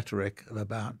raise a rhetoric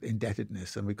about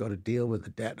indebtedness, and we've got to deal with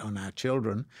the debt on our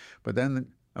children. But then,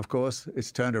 of course,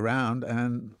 it's turned around,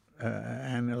 and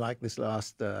like this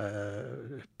last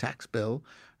tax bill,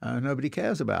 nobody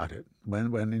cares about it.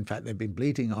 When in fact they've been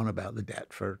bleating on about the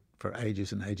debt for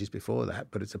ages and ages before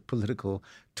that. But it's a political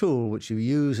tool which you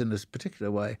use in this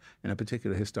particular way in a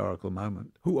particular historical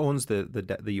moment. Who owns the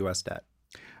U.S. debt?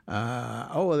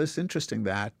 Well, it's interesting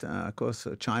that, of course,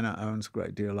 China owns a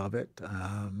great deal of it,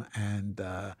 and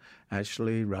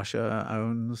actually Russia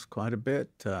owns quite a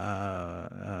bit.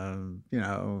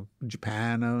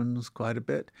 Japan owns quite a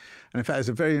bit. And in fact, there's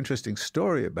a very interesting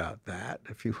story about that,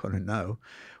 if you want to know.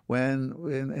 When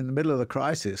in the middle of the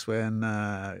crisis, when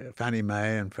Fannie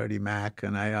Mae and Freddie Mac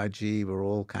and AIG were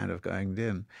all kind of going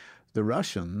in, the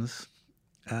Russians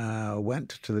went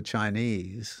to the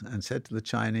Chinese and said to the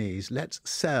Chinese, let's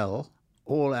sell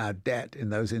all our debt in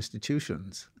those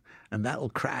institutions, and that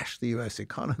will crash the U.S.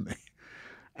 economy.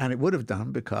 And it would have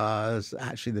done, because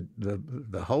actually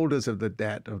the holders of the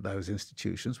debt of those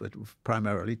institutions were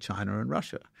primarily China and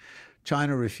Russia.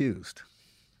 China refused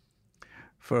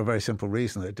for a very simple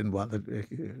reason. They didn't want the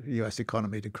U.S.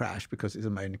 economy to crash because it's a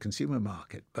main consumer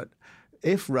market. But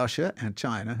if Russia and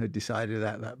China had decided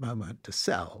at that moment to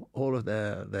sell all of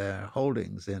their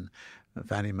holdings in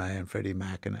Fannie Mae and Freddie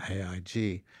Mac and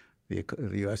AIG, the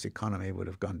U.S. economy would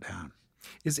have gone down.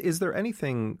 Is there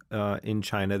anything in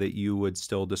China that you would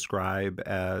still describe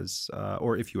as,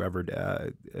 or if you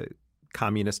ever,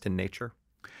 communist in nature?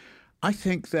 I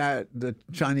think that the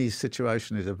Chinese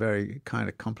situation is a very kind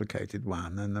of complicated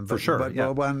one, for sure,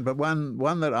 but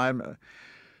one that I've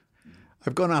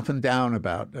gone up and down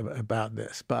about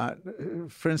this. But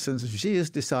for instance, Xi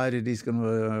has decided he's going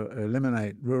to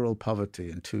eliminate rural poverty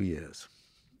in 2 years,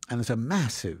 and there's a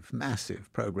massive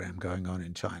program going on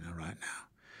in China right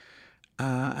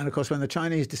now. And of course, when the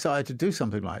Chinese decide to do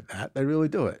something like that, they really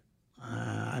do it.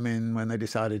 When they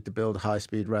decided to build a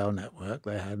high-speed rail network,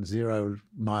 they had 0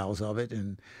 miles of it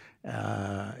in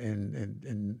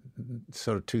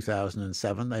sort of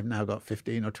 2007. They've now got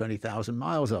 15 or 20,000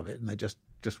 miles of it, and they just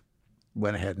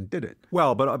went ahead and did it.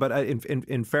 Well, but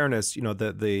in fairness,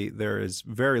 there is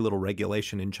very little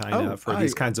regulation in China for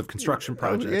these kinds of construction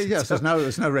projects. Yes,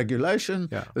 there's no regulation.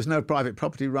 Yeah. There's no private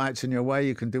property rights in your way.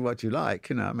 You can do what you like.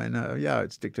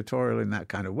 It's dictatorial in that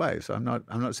kind of way. So I'm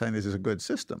not saying this is a good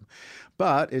system,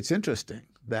 but it's interesting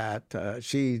that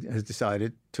Xi has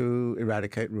decided to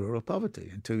eradicate rural poverty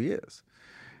in 2 years.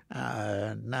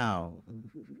 Now,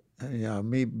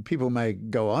 people may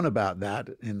go on about that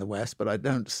in the West, but I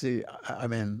don't see.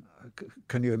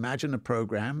 Can you imagine a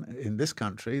program in this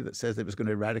country that says it was going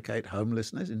to eradicate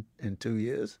homelessness in 2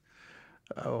 years?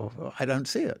 I don't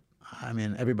see it.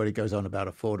 Everybody goes on about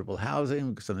affordable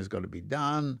housing, something's got to be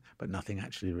done, but nothing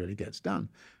actually really gets done.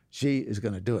 Xi is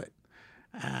going to do it.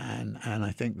 And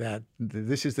I think that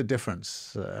this is the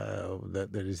difference that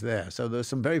is there. So there's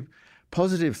some very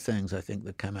positive things, I think,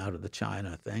 that come out of the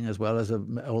China thing, as well as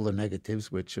all the negatives,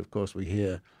 which, of course, we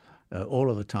hear all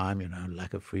of the time,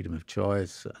 lack of freedom of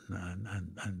choice, and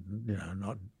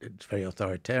it's very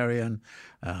authoritarian.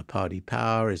 Party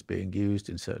power is being used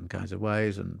in certain kinds of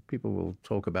ways, and people will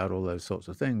talk about all those sorts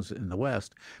of things in the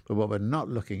West. But what we're not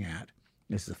looking at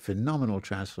is the phenomenal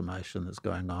transformation that's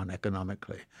going on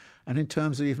economically, and in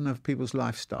terms of even of people's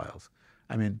lifestyles.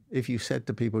 I mean, if you said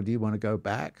to people, do you want to go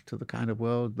back to the kind of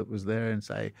world that was there in,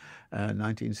 say,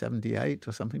 1978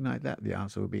 or something like that, the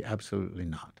answer would be absolutely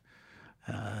not.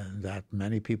 That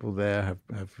many people there have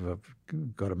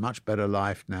got a much better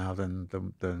life now than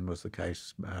was the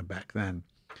case back then.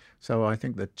 So I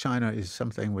think that China is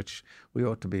something which we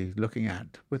ought to be looking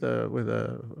at with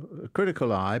a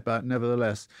critical eye, but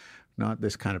nevertheless not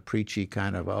this kind of preachy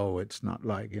kind of, oh, it's not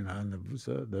like, and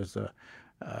there's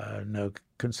no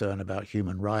concern about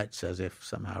human rights, as if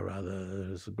somehow or other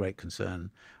there's a great concern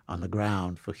on the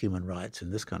ground for human rights in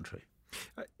this country.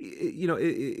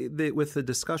 With the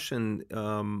discussion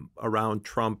around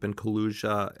Trump and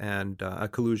collusion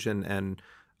and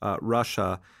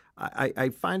Russia, I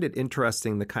find it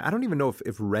interesting. I don't even know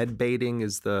if red baiting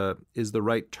is the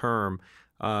right term,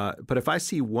 but if I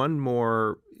see one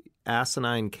more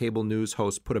asinine cable news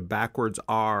host put a backwards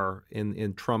R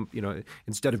in Trump,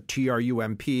 instead of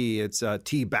TRUMP, it's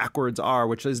T backwards R,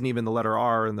 which isn't even the letter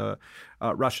R in the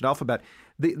Russian alphabet.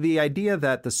 The idea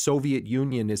that the Soviet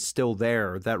Union is still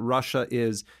there, that Russia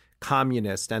is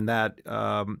communist, and that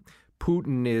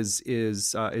Putin is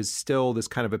still this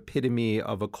kind of epitome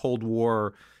of a Cold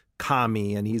War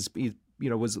commie, and he was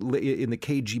in the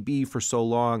KGB for so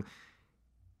long.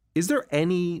 Is there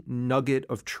any nugget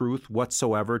of truth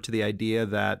whatsoever to the idea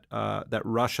that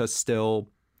Russia still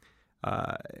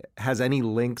has any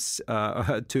links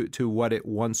to what it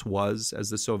once was as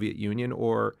the Soviet Union?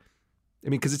 Or, I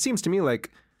mean, because it seems to me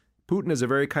like Putin is a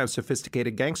very kind of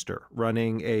sophisticated gangster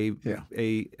running a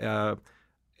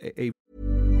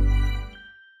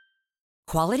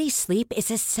Quality sleep is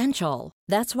essential.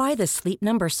 That's why the Sleep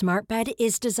Number Smart Bed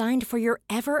is designed for your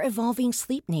ever-evolving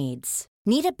sleep needs.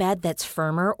 Need a bed that's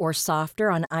firmer or softer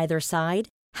on either side?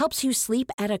 Helps you sleep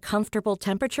at a comfortable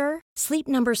temperature? Sleep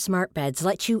Number Smart Beds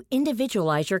let you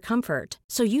individualize your comfort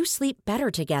so you sleep better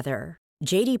together.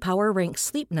 J.D. Power ranks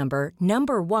Sleep Number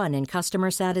number 1 in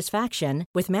customer satisfaction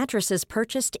with mattresses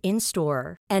purchased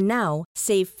in-store. And now,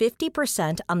 save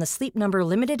 50% on the Sleep Number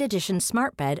Limited Edition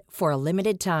Smart Bed for a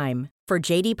limited time. For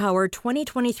J.D. Power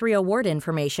 2023 award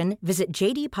information, visit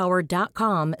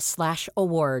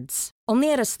jdpower.com/awards.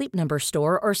 Only at a Sleep Number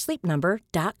store or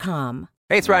sleepnumber.com.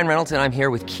 Hey, it's Ryan Reynolds, and I'm here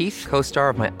with Keith, co-star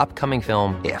of my upcoming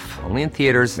film, If, only in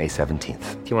theaters May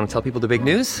 17th. Do you want to tell people the big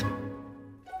news?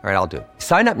 All right, I'll do it.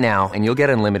 Sign up now and you'll get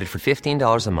unlimited for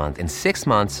 $15 a month and 6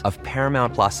 months of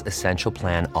Paramount Plus Essential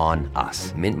Plan on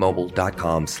us.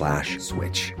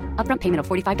 MintMobile.com/switch. Upfront payment of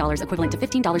 $45 equivalent to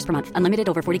 $15 per month. Unlimited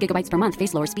over 40 gigabytes per month.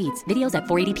 Face lower speeds. Videos at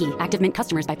 480p. Active Mint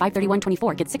customers by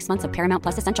 531.24 get 6 months of Paramount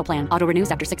Plus Essential Plan. Auto renews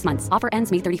after 6 months. Offer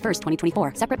ends May 31st,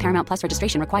 2024. Separate Paramount Plus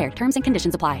registration required. Terms and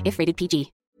conditions apply if rated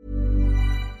PG.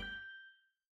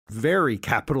 Very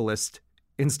capitalist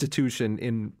institution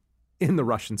in the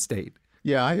Russian state.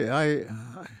 Yeah,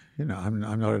 I'm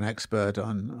not an expert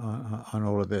on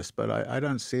all of this, but I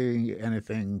don't see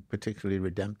anything particularly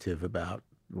redemptive about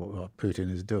what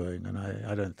Putin is doing, and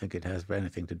I don't think it has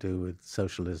anything to do with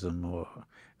socialism, or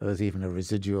there's even a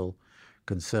residual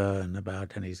concern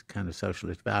about any kind of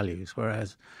socialist values.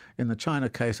 Whereas in the China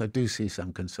case, I do see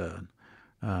some concern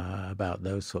about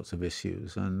those sorts of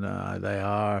issues, and they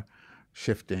are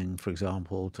shifting, for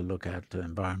example, to look at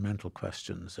environmental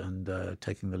questions and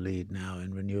taking the lead now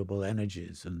in renewable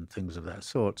energies and things of that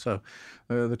sort. So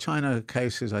the China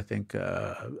case is, I think,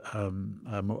 a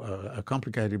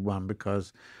complicated one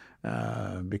because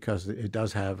it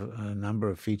does have a number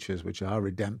of features which are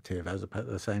redemptive, at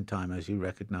the same time as you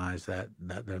recognize that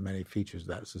there are many features of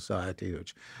that society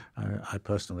which I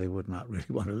personally would not really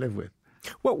want to live with.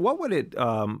 What would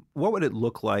it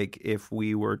look like if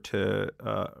we were to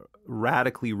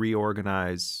radically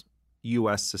reorganize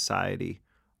U.S. society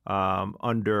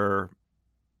under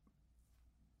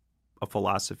a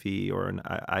philosophy or an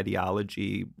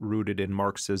ideology rooted in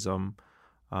Marxism,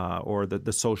 or that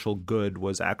the social good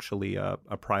was actually a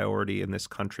priority in this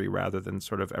country rather than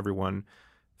sort of everyone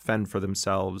fend for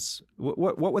themselves?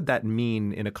 What would that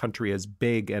mean in a country as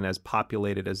big and as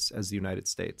populated as the United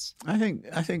States? I think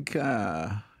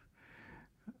if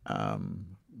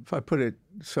I put it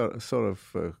sort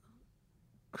of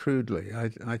crudely, I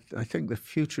think the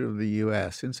future of the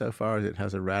U.S., insofar as it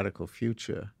has a radical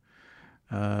future,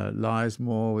 lies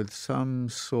more with some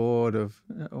sort of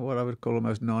what I would call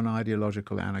almost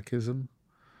non-ideological anarchism.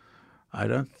 I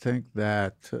don't think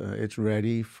that it's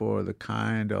ready for the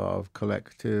kind of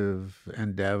collective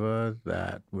endeavor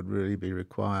that would really be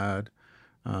required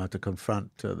to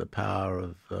confront the power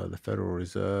of the Federal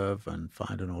Reserve and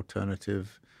find an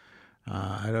alternative.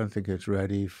 I don't think it's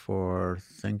ready for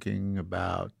thinking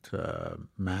about a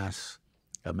mass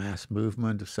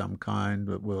movement of some kind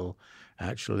that will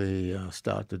actually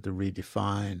start to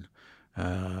redefine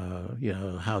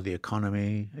how the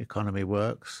economy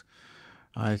works.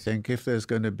 I think if there's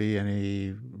going to be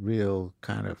any real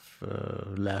kind of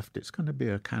left, it's going to be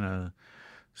a kind of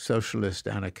socialist,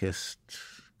 anarchist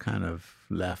kind of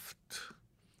left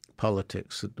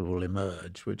politics that will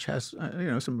emerge, which has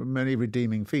many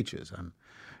redeeming features.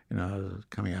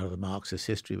 Coming out of the Marxist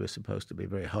history, we're supposed to be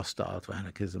very hostile to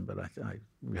anarchism, but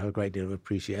we have a great deal of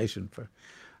appreciation for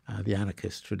the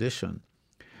anarchist tradition.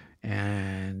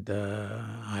 And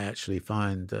I actually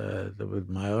find that with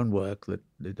my own work that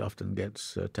it often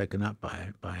gets taken up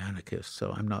by anarchists.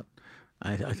 So I'm not.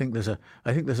 I think there's an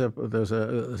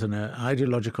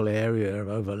ideological area of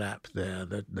overlap there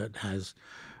that has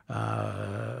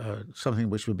something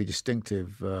which would be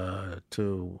distinctive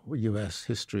to U.S.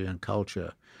 history and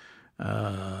culture.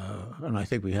 And I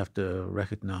think we have to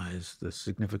recognize the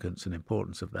significance and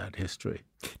importance of that history.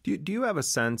 Do you have a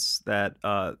sense that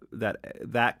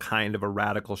that kind of a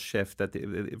radical shift, that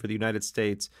for the United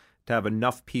States to have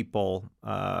enough people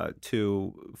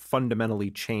to fundamentally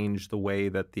change the way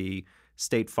that the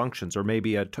state functions, or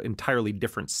maybe an entirely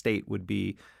different state would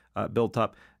be built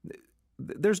up,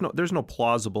 there's no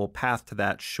plausible path to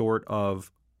that short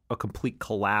of a complete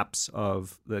collapse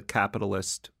of the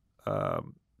capitalist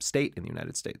state in the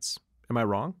United States. Am I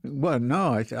wrong? Well,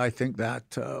 no. I think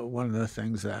that one of the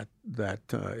things that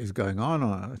is going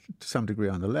on to some degree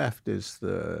on the left is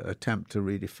the attempt to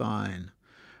redefine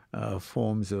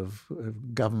forms of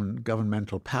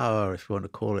governmental power, if you want to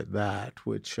call it that,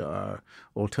 which are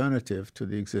alternative to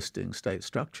the existing state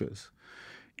structures.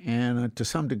 And to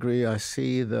some degree, I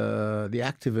see the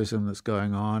activism that's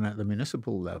going on at the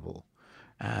municipal level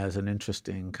as an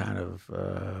interesting kind of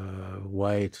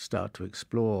way to start to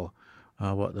explore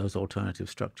what those alternative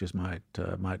structures might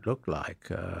look like.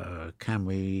 Can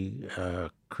we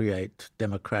create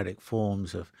democratic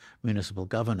forms of municipal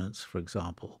governance, for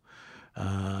example?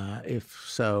 If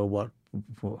so, what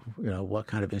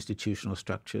kind of institutional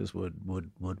structures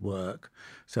would work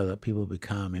so that people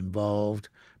become involved,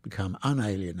 become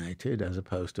unalienated, as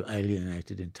opposed to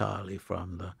alienated entirely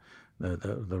from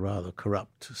the rather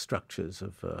corrupt structures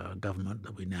of government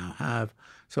that we now have.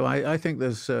 So I think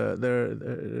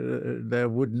there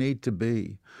would need to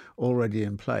be already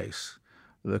in place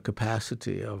the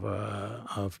capacity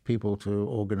of people to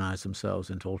organize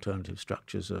themselves into alternative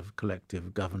structures of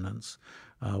collective governance,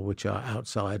 which are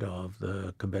outside of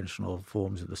the conventional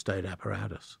forms of the state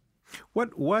apparatus.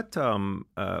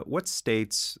 What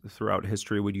states throughout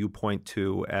history would you point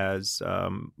to as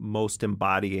most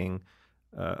embodying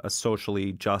a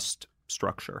socially just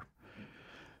structure?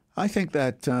 I think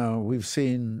that we've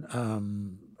seen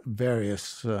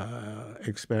various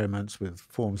experiments with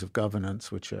forms of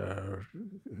governance which are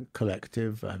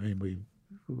collective. I mean,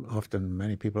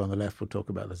 many people on the left will talk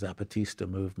about the Zapatista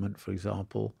movement, for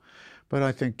example. But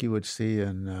I think you would see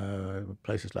in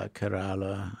places like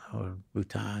Kerala or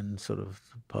Bhutan sort of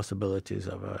possibilities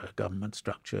of a government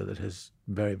structure that is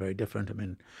very, very different. I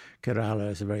mean, Kerala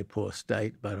is a very poor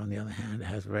state, but on the other hand, it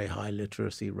has a very high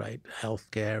literacy rate.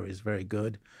 Healthcare is very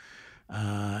good.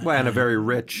 And a very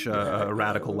rich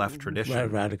radical left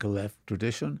tradition. Radical left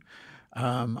tradition.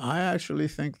 I actually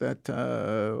think that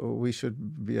we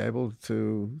should be able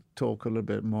to talk a little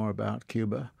bit more about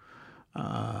Cuba.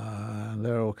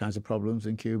 There are all kinds of problems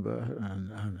in Cuba,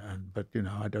 but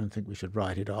I don't think we should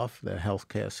write it off. Their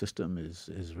healthcare system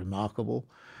is remarkable.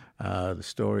 The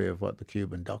story of what the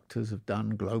Cuban doctors have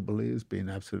done globally has been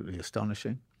absolutely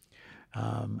astonishing.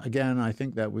 Again, I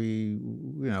think that we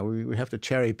have to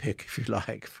cherry pick, if you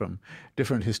like, from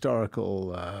different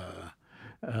historical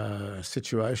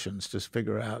situations to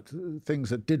figure out things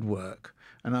that did work.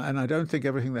 And I don't think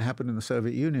everything that happened in the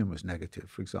Soviet Union was negative,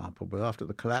 for example. But after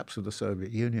the collapse of the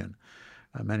Soviet Union,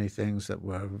 many things that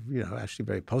were actually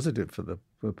very positive for the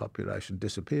population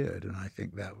disappeared. And I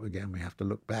think that, again, we have to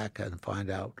look back and find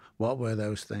out what were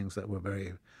those things that were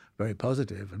very, very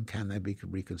positive, and can they be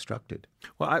reconstructed?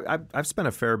 Well, I've spent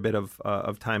a fair bit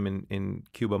of time in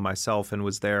Cuba myself, and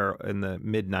was there in the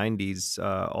mid-'90s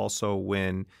also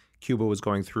when Cuba was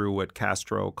going through what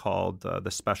Castro called the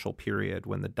special period,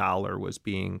 when the dollar was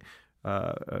being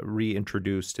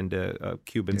reintroduced into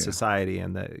Cuban society,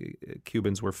 and the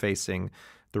Cubans were facing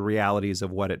the realities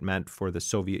of what it meant for the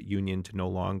Soviet Union to no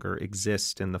longer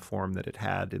exist in the form that it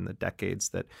had in the decades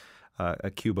that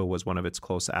Cuba was one of its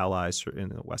close allies in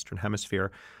the Western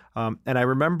Hemisphere. And I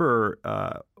remember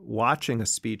watching a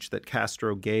speech that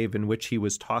Castro gave in which he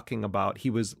was talking about, he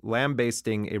was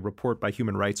lambasting a report by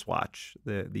Human Rights Watch,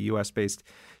 the U.S.-based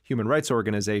human rights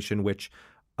organization, which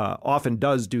often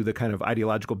does do the kind of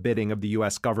ideological bidding of the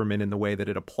U.S. government in the way that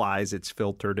it applies its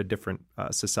filter to different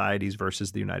societies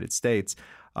versus the United States,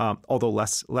 although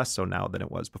less so now than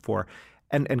it was before.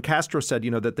 And Castro said,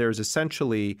 that there's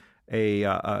essentially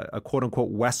a quote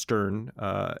unquote Western,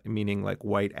 meaning like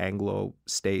white Anglo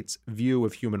states, view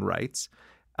of human rights,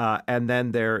 and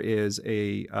then there is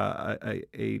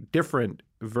a different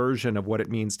version of what it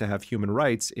means to have human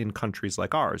rights in countries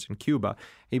like ours, in Cuba.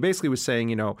 He basically was saying,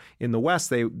 in the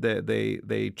West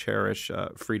they cherish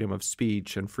freedom of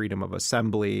speech and freedom of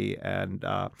assembly and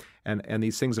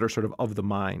these things that are sort of the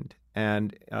mind.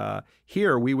 And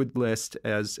here we would list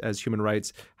as human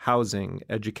rights housing,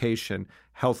 education,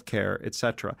 healthcare,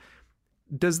 etc.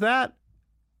 Does that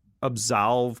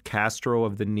absolve Castro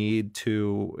of the need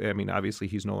to? I mean, obviously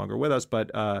he's no longer with us, but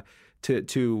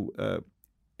to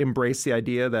embrace the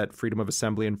idea that freedom of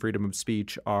assembly and freedom of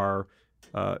speech are,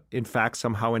 in fact,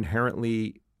 somehow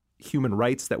inherently human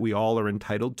rights that we all are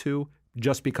entitled to,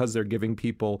 just because they're giving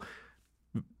people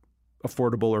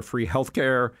affordable or free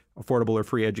healthcare, affordable or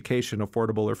free education,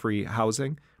 affordable or free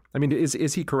housing? I mean,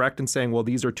 is he correct in saying, well,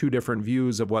 these are two different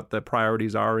views of what the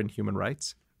priorities are in human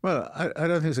rights? Well, I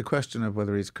don't think it's a question of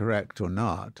whether he's correct or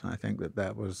not. I think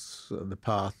that was the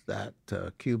path that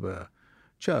Cuba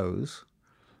chose.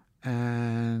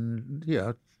 And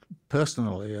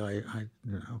personally,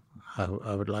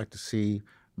 I would like to see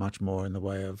much more in the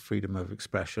way of freedom of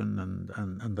expression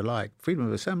and the like. Freedom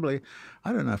of assembly,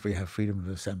 I don't know if we have freedom of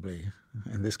assembly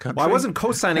in this country. Well, I wasn't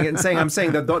co-signing it and saying, I'm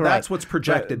saying that that's what's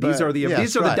projected. These are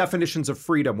the definitions of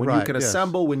freedom, when you can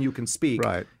assemble, when you can speak.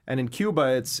 Right. And in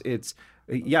Cuba, it's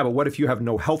but what if you have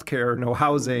no health care, no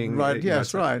housing? Right,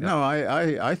 yes, right. Yeah. No,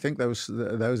 I think those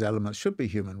elements should be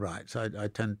human rights. I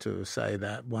tend to say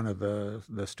that one of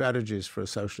the strategies for a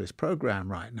socialist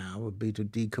program right now would be to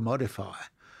decommodify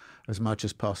as much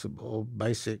as possible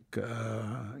basic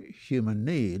human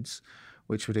needs,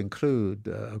 which would include,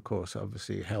 of course,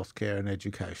 obviously healthcare and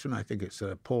education. I think it's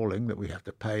appalling that we have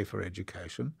to pay for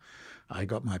education. I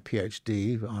got my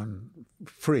PhD on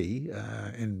free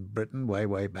in Britain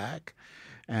way back,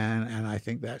 and I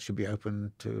think that should be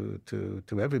open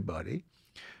to everybody.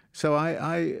 So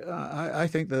I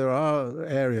think there are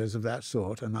areas of that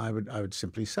sort, and I would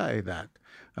simply say that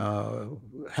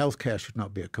healthcare should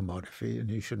not be a commodity, and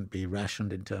you shouldn't be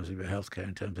rationed in terms of your healthcare,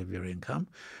 in terms of your income.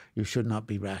 You should not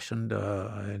be rationed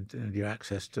in your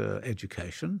access to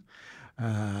education.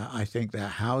 I think that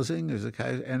housing is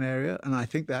an area, and I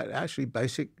think that actually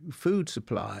basic food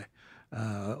supply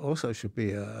also should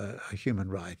be a human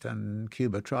right. And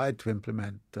Cuba tried to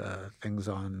implement things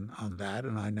on that,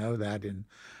 and I know that in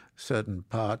certain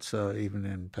parts, even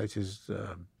in places,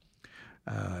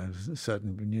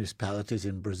 certain municipalities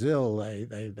in Brazil,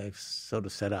 they've sort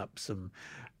of set up some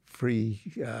free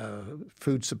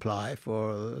food supply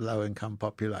for low-income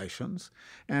populations.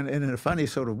 And in a funny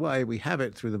sort of way, we have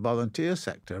it through the volunteer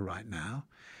sector right now,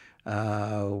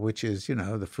 which is,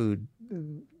 the food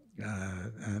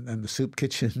and the soup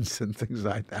kitchens and things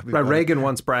like that. Right. Reagan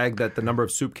once bragged that the number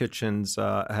of soup kitchens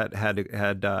had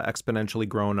exponentially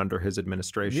grown under his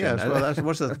administration. Yes, well, that's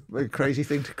what's a crazy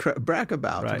thing to brag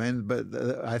about. Right. I mean, but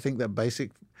I think that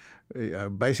basic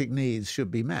needs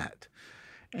should be met.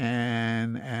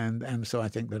 And so I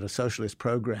think that a socialist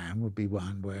program would be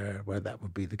one where that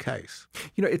would be the case.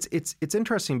 It's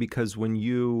interesting because when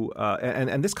you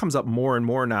and this comes up more and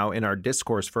more now in our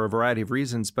discourse for a variety of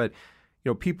reasons, but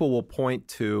people will point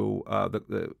to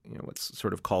the what's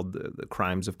sort of called the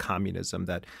crimes of communism,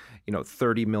 that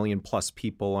 30 million plus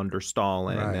people under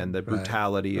Stalin, and the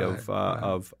brutality of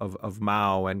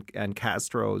Mao and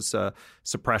Castro's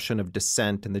suppression of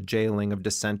dissent and the jailing of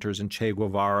dissenters, and Che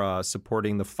Guevara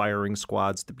supporting the firing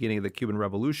squads at the beginning of the Cuban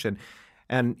Revolution.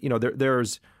 And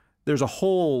there's a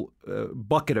whole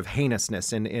bucket of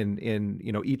heinousness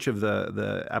in each of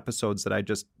the episodes that I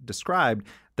just described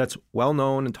that's well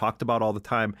known and talked about all the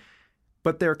time,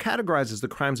 but they're categorized as the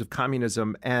crimes of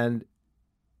communism, and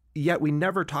yet we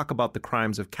never talk about the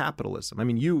crimes of capitalism. I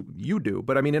mean, you do,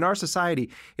 but I mean, in our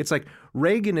society, it's like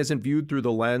Reagan isn't viewed through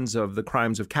the lens of the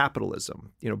crimes of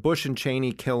capitalism. Bush and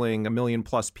Cheney killing 1 million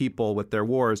plus people with their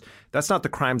wars, that's not the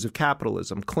crimes of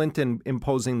capitalism. Clinton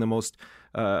imposing the most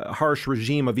harsh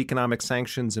regime of economic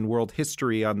sanctions in world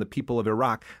history on the people of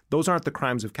Iraq, those aren't the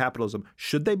crimes of capitalism.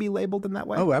 Should they be labeled in that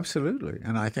way? Oh, absolutely.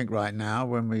 And I think right now,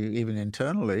 when even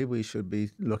internally, we should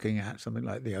be looking at something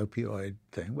like the opioid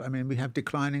thing. I mean, we have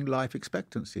declining life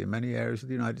expectancy in many areas of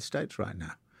the United States right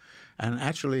now. And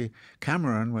actually,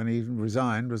 Cameron, when he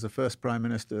resigned, was the first prime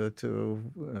minister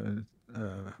to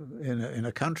in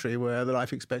a country where the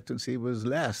life expectancy was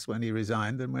less when he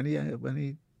resigned than when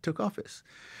he took office.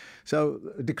 So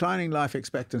declining life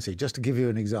expectancy, just to give you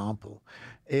an example,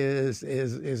 is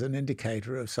an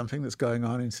indicator of something that's going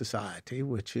on in society,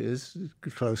 which is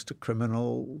close to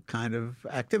criminal kind of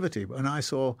activity. When I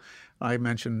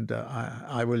mentioned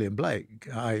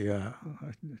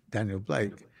Daniel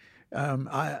Blake.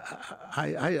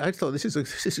 I thought this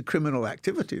is a criminal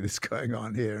activity that's going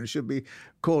on here and should be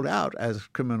called out as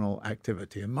criminal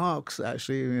activity. And Marx,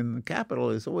 actually, in The Capital,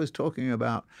 is always talking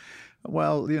about,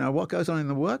 well, what goes on in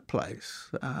the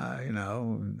workplace,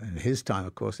 in his time,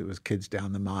 of course, it was kids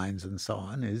down the mines and so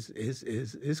on, is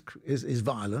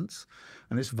violence,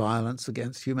 and it's violence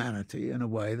against humanity in a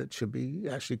way that should be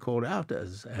actually called out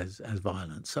as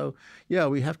violence. So, yeah,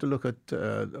 we have to look at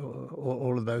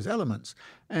all of those elements.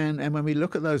 And when we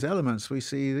look at those elements, we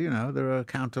see, there are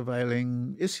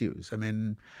countervailing issues. I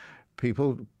mean,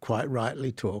 people quite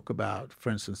rightly talk about, for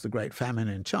instance, the Great Famine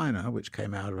in China, which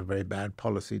came out of very bad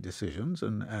policy decisions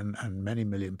and many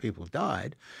million people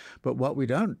died. But what we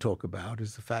don't talk about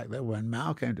is the fact that when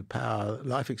Mao came to power,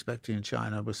 life expectancy in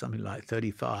China was something like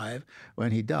 35.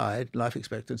 When he died, life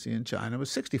expectancy in China was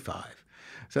 65.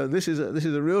 So this is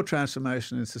a real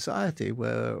transformation in society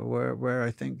where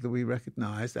I think that we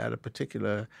recognize that a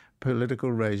particular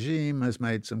political regime has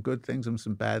made some good things and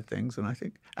some bad things. And I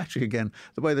think actually, again,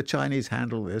 the way the Chinese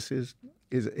handle this is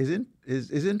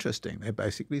interesting. They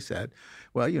basically said,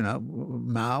 well,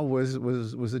 Mao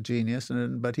was a genius,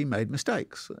 but he made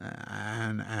mistakes,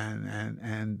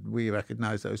 and we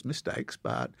recognize those mistakes.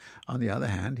 But on the other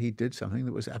hand, he did something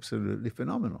that was absolutely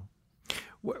phenomenal.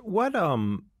 What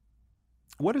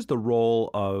is the role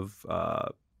of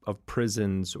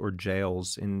prisons or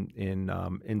jails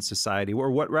in society?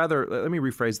 Or what, rather, let me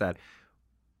rephrase that.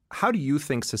 How do you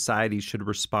think society should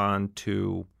respond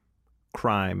to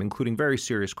crime, including very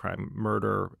serious crime,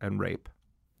 murder and rape?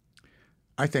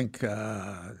 I think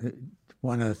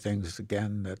one of the things,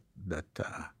 again,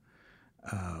 that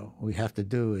we have to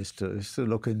do is to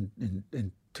look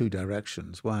in two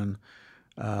directions. One,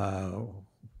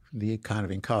 the kind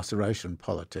of incarceration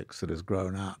politics that has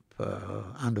grown up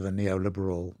under the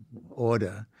neoliberal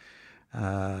order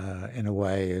in a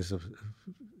way is of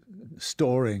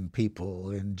storing people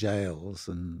in jails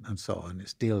and so on.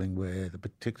 It's dealing with a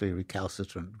particularly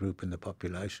recalcitrant group in the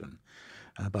population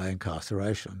by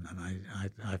incarceration.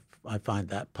 And I find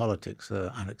that politics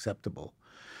unacceptable.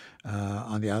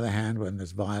 On the other hand, when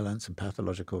there's violence and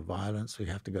pathological violence, we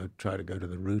have to try to go to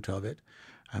the root of it.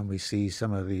 And we see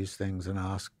some of these things and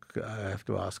have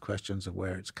to ask questions of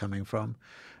where it's coming from.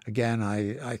 Again,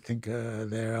 I think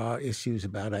there are issues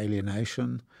about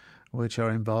alienation which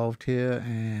are involved here,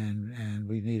 and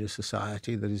we need a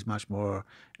society that is much more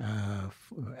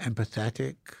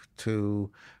empathetic to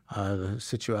the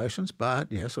situations.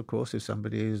 But yes, of course, if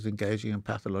somebody is engaging in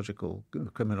pathological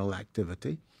criminal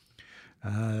activity,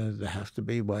 there has to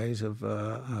be ways of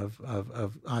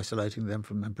isolating them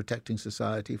from and protecting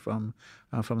society from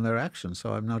their actions.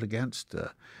 So I'm not against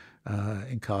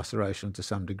incarceration to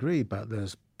some degree, but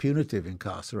there's punitive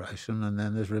incarceration and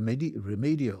then there's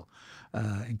remedial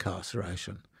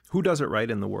incarceration. Who does it right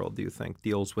in the world, do you think,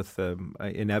 deals with the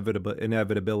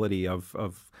inevitability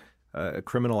of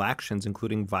criminal actions,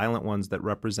 including violent ones that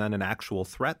represent an actual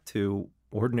threat to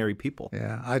ordinary people?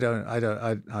 Yeah,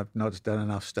 I've not done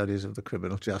enough studies of the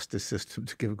criminal justice system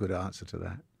to give a good answer to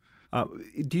that.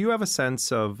 Do you have a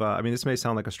sense of, this may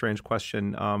sound like a strange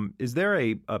question, is there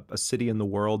a city in the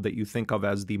world that you think of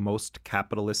as the most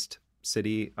capitalist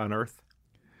city on Earth?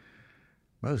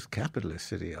 Most capitalist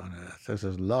city on Earth. There's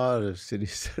a lot of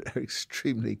cities that are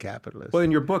extremely capitalist. Well, in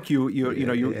your book,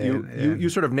 you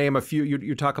sort of name a few.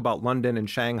 You talk about London and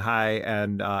Shanghai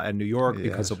and New York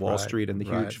because of Wall Street and the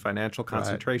huge financial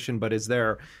concentration. But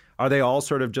are they all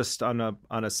sort of just on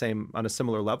a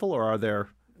similar level, or are there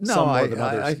some more than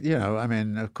others?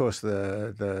 Of course,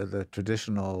 the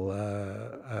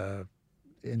traditional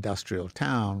industrial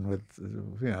town with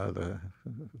the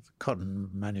cotton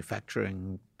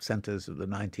manufacturing centers of the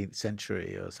 19th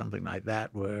century or something like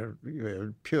that were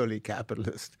purely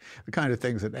capitalist. The kind of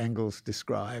things that Engels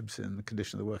describes in The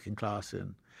Condition of the Working Class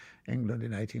in England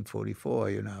in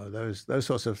 1844, those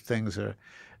sorts of things are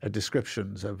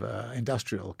descriptions of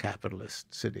industrial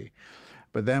capitalist city.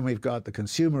 But then we've got the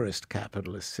consumerist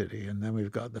capitalist city, and then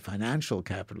we've got the financial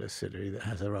capitalist city that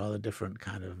has a rather different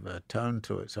kind of tone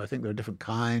to it. So I think there are different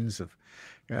kinds of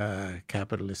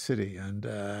capitalist city. And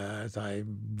as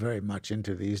I'm very much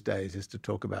into these days is to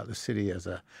talk about the city as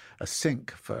a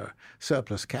sink for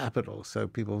surplus capital. So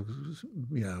people,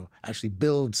 actually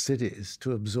build cities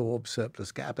to absorb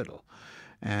surplus capital.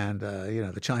 And,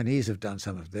 the Chinese have done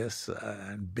some of this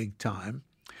and big time.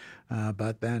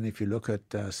 But then if you look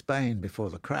at Spain before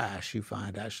the crash, you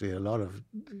find actually a lot of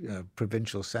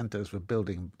provincial centers were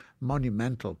building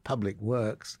monumental public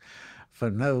works for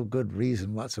no good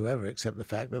reason whatsoever, except the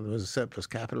fact that there was a surplus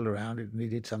capital around, it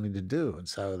needed something to do. And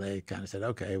so they kind of said,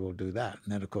 okay, we'll do that.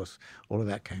 And then, of course, all of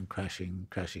that came crashing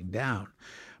down.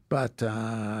 But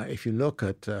if you look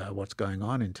at what's going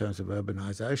on in terms of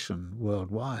urbanization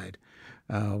worldwide,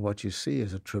 what you see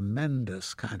is a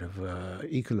tremendous kind of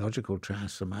ecological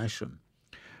transformation.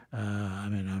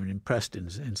 I'm impressed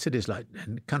in cities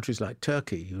in countries like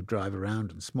Turkey. You drive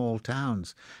around in small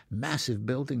towns, massive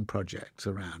building projects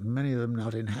around, many of them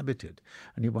not inhabited,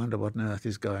 and you wonder what on earth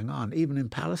is going on. Even in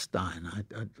Palestine,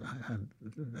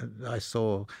 I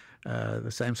saw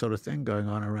the same sort of thing going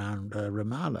on around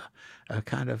Ramallah,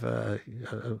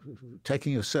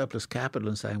 taking your surplus capital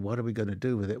and saying, what are we going to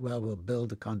do with it? Well, we'll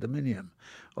build a condominium,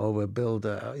 or we'll build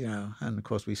and of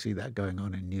course we see that going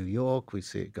on in New York. We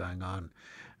see it going on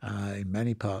in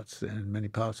many parts of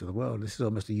the world. This is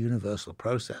almost a universal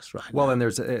process right now. Well, and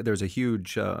there's a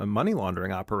huge money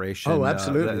laundering operation. Oh,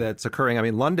 absolutely. That's occurring. I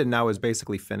mean, London now is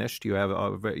basically finished. You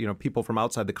have people from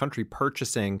outside the country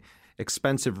purchasing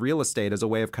expensive real estate as a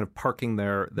way of kind of parking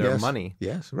their money.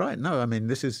 Yes, right. No, I mean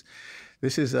this is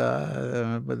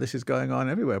going on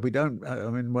everywhere. We don't.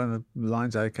 One of the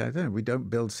lines I kind of we don't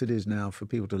build cities now for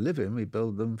people to live in. We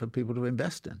build them for people to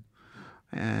invest in.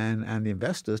 And the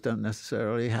investors don't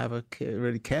necessarily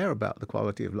really care about the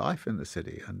quality of life in the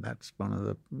city, and that's one of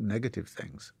the negative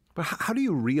things. But how do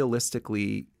you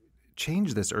realistically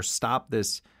change this or stop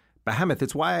this behemoth?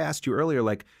 It's why I asked you earlier,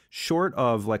 short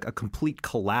of a complete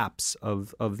collapse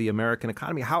of the American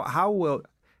economy, how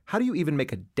do you even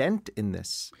make a dent in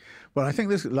this? Well, I think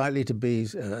there's likely to be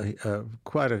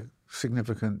quite a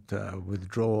significant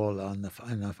withdrawal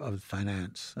of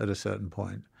finance at a certain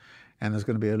point. And there's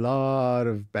going to be a lot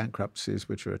of bankruptcies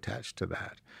which are attached to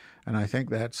that. And I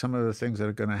think that some of the things that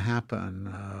are going to happen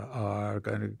are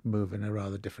going to move in a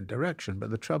rather different direction. But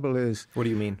the trouble is... What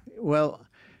do you mean? Well,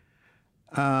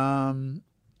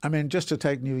 just to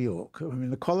take New York.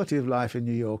 The quality of life in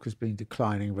New York has been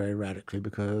declining very radically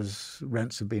because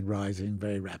rents have been rising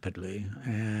very rapidly,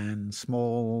 and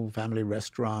small family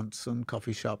restaurants and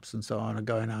coffee shops and so on are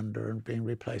going under and being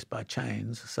replaced by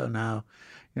chains. So now,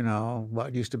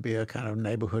 what used to be a kind of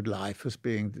neighborhood life is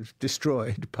being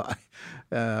destroyed by,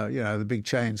 the big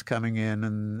chains coming in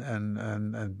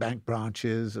and bank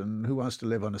branches, and who wants to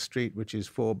live on a street which is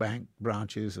 4 bank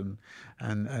branches and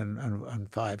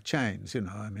 5 chains,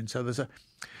 So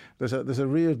there's a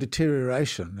real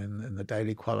deterioration in the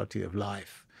daily quality of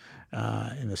life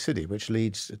in the city, which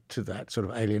leads to that sort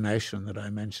of alienation that I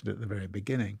mentioned at the very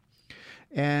beginning.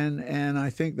 And I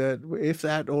think that if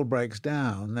that all breaks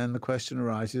down, then the question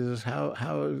arises: how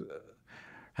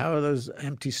are those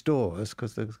empty stores?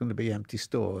 Because there's going to be empty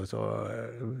stores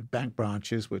or bank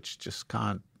branches which just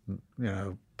can't,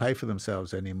 pay for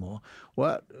themselves anymore.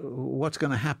 What's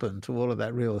going to happen to all of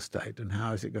that real estate, and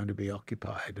how is it going to be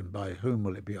occupied, and by whom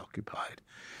will it be occupied?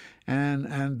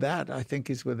 And that, I think,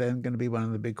 is then going to be one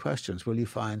of the big questions. Will you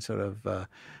find sort of,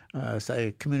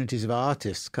 say, communities of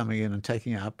artists coming in and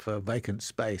taking up vacant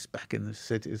space back in the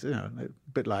cities, a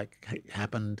bit like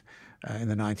happened in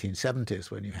the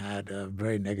 1970s when you had a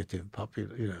very negative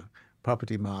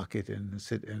property market in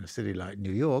a city like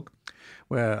New York,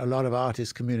 where a lot of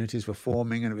artist communities were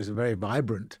forming, and it was a very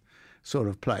vibrant sort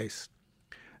of place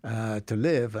to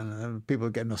live, and people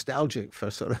get nostalgic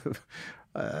for sort of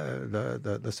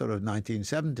the sort of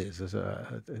 1970s,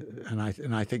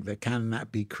 and I think that can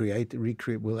that be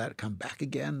recreated? Will that come back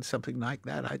again? Something like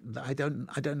that? I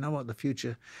don't know what the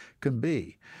future can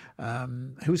be.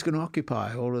 Who's going to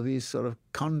occupy all of these sort of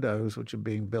condos which are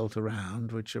being built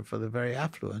around, which are for the very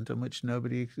affluent, and which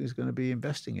nobody is going to be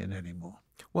investing in anymore?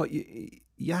 Well,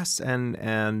 yes, and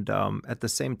at the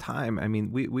same time,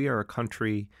 we are a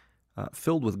country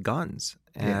filled with guns,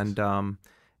 and. Yes.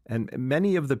 And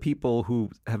many of the people who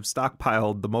have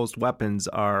stockpiled the most weapons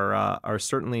are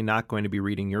certainly not going to be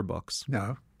reading your books.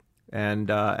 No. And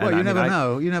you never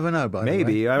know. You never know. By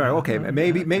maybe. the way. Okay.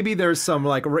 Maybe there's some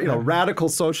radical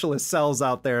socialist cells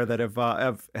out there that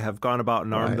have gone about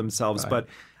and armed themselves. Right.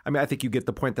 But I think you get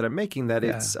the point that I'm making. That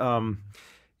it's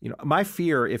my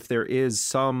fear, if there is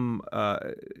some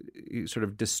sort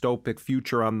of dystopic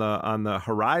future on the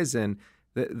horizon,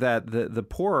 that the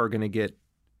poor are going to get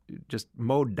just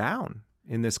mowed down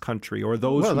in this country, or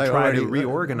those who try to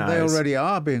reorganize. They already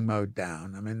are being mowed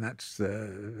down.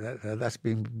 That's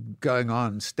been going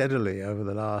on steadily over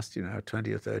the last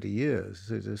 20 or 30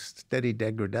 years. It's a steady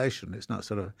degradation. It's not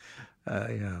sort of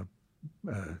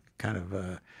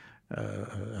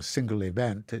a single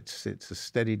event. It's a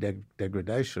steady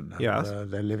degradation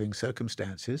of their living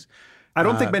circumstances. I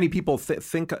don't think many people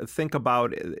think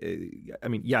about. I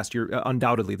mean, yes, you're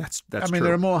undoubtedly that's true.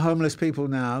 There are more homeless people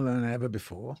now than ever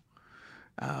before.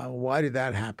 Why did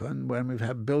that happen when we've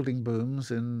had building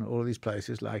booms in all these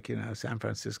places like San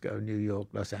Francisco, New York,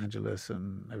 Los Angeles,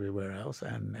 and everywhere else,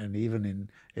 and even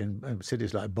in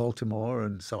cities like Baltimore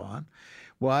and so on?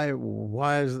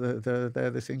 Why is there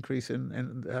this increase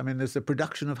in there's the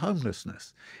production of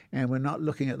homelessness, and we're not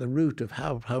looking at the root of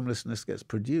how homelessness gets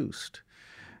produced.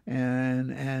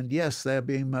 And yes, they're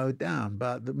being mowed down,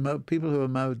 but the people who are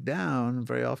mowed down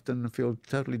very often feel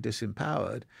totally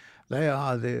disempowered. They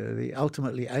are the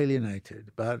ultimately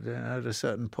alienated. But at a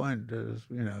certain point,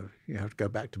 you have to go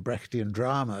back to Brechtian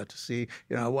drama to see,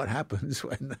 what happens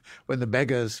when the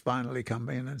beggars finally come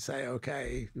in and say,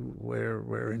 okay,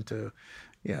 we're into,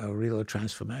 real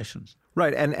transformations.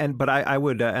 Right, but I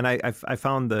would, and I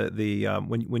found the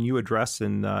when you address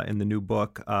in the new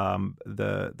book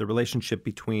the relationship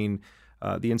between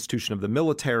the institution of the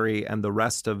military and the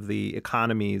rest of the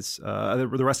economies, the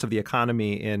rest of the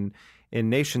economy in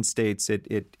nation states,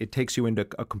 it takes you into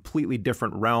a completely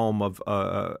different realm of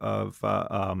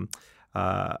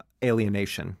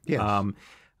alienation. Yes.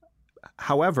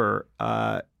 However,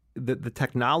 the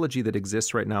technology that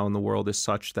exists right now in the world is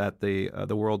such that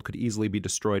the world could easily be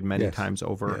destroyed many times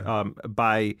over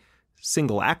by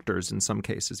single actors in some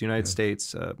cases. The United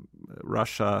States,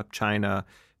 Russia, China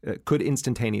could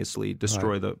instantaneously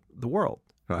destroy the world.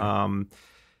 Right.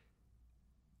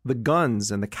 The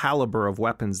guns and the caliber of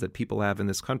weapons that people have in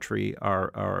this country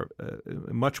are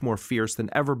much more fierce than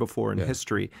ever before in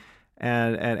history.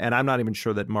 And I'm not even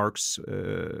sure that Marx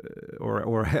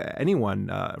or anyone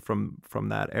from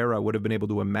that era would have been able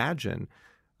to imagine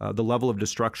the level of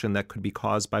destruction that could be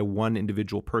caused by one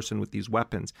individual person with these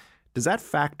weapons. Does that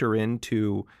factor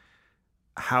into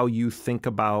how you think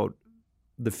about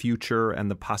the future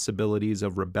and the possibilities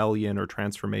of rebellion or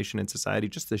transformation in society?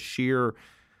 Just the sheer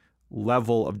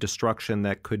level of destruction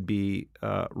that could be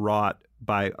wrought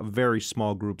by very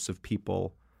small groups of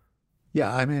people.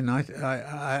 Yeah, I don't.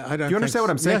 Do you understand what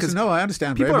I'm saying? Yes, no, I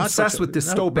understand. People very are much obsessed with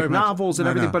dystopic novels and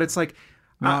everything, but it's like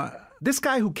No. this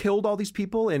guy who killed all these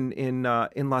people in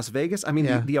Las Vegas. I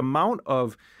mean, the amount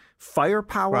of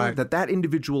firepower that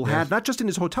individual had, not just in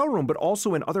his hotel room, but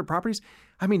also in other properties.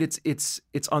 I mean, it's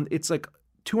like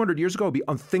 200 years ago, it'd be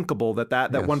unthinkable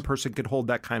that one person could hold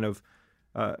that kind of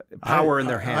power in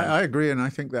their hand. I agree, and I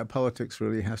think that politics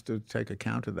really has to take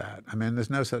account of that. I mean, there's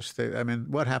no such thing. I mean,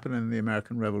 what happened in the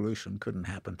American Revolution couldn't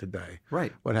happen today.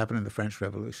 Right. What happened in the French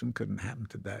Revolution couldn't happen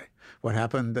today. What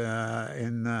happened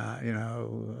in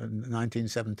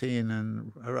 1917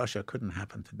 in Russia couldn't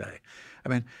happen today. I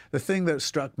mean, the thing that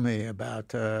struck me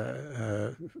about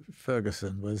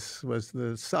Ferguson was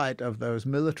the sight of those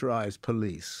militarized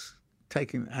police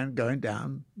taking and going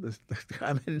down.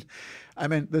 I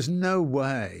mean, there's no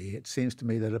way, it seems to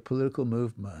me, that a political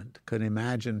movement can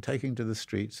imagine taking to the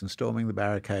streets and storming the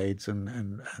barricades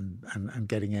and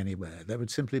getting anywhere. They would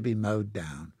simply be mowed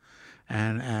down.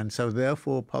 And so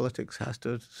therefore politics has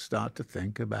to start to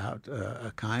think about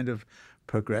a kind of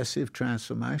progressive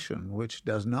transformation which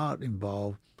does not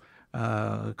involve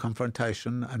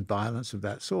confrontation and violence of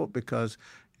that sort, because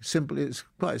it's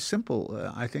quite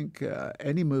simple. I think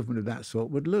any movement of that sort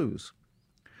would lose.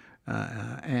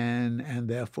 And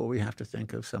therefore we have to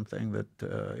think of something that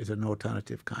is an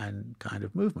alternative kind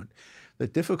of movement. The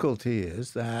difficulty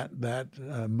is that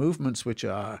movements which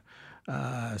are,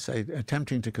 say,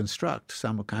 attempting to construct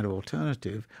some kind of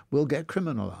alternative will get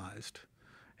criminalized.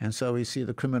 And so we see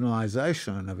the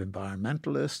criminalization of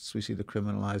environmentalists. We see the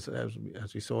criminalization,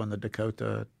 as we saw in the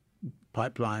Dakota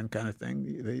pipeline kind of thing.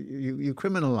 You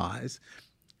criminalize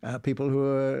people who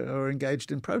are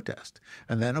engaged in protest,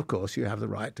 and then of course you have the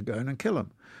right to go in and kill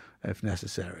them if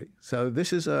necessary. So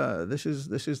this is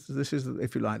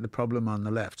if you like the problem on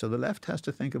the left. So the left has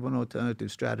to think of an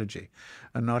alternative strategy,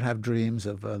 and not have dreams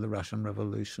of the Russian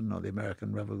Revolution or the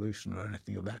American Revolution or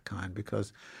anything of that kind.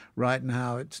 Because right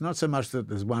now it's not so much that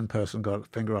there's one person got a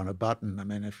finger on a button. I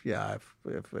mean, if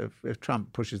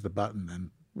Trump pushes the button,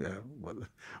 then we're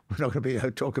not going to be able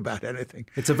to talk about anything.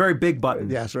 It's a very big button.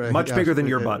 Yes, right. Much bigger than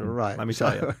your button. Right. Let me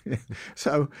tell you.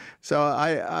 So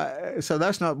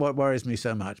that's not what worries me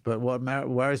so much. But what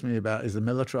worries me about is the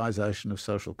militarization of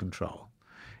social control,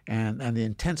 and the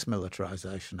intense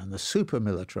militarization and the super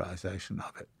militarization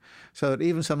of it, so that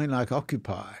even something like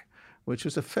Occupy, which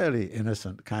was a fairly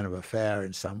innocent kind of affair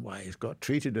in some ways, got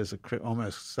treated as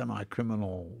almost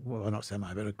semi-criminal, well, not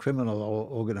semi, but a criminal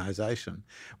organization,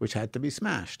 which had to be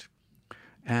smashed.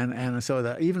 And so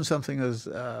that even something as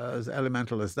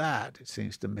elemental as that, it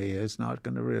seems to me, is not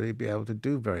going to really be able to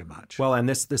do very much. Well, and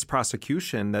this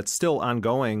prosecution that's still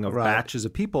ongoing of batches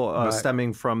of people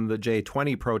stemming from the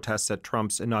J20 protests at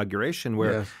Trump's inauguration,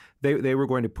 where they were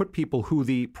going to put people who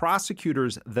the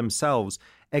prosecutors themselves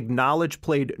acknowledge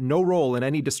played no role in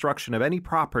any destruction of any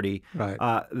property.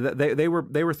 They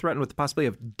were threatened with the possibility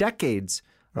of decades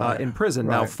in prison.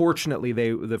 Now, fortunately,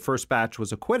 the first batch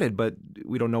was acquitted, but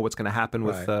we don't know what's going to happen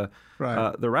with the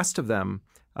rest of them.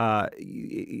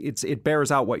 It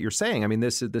bears out what you're saying. I mean,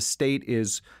 the state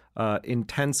is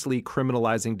intensely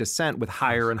criminalizing dissent with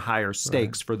higher and higher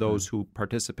stakes for those who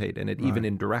participate in it, even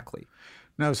indirectly.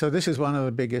 No, so this is one of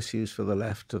the big issues for the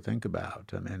left to think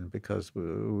about. I mean, because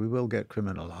we will get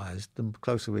criminalized the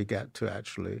closer we get to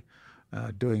actually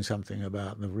doing something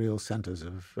about the real centers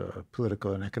of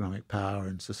political and economic power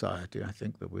in society. I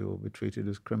think that we will be treated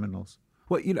as criminals.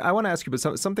 Well, I want to ask you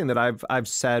about something that I've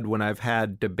said when I've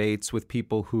had debates with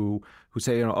people who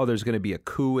say, there's going to be a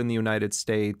coup in the United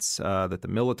States, that the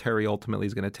military ultimately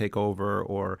is going to take over,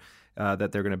 or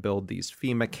that they're going to build these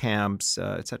FEMA camps,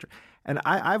 et cetera. And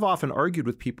I've often argued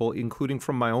with people, including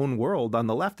from my own world on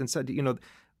the left, and said,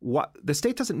 the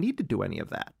state doesn't need to do any of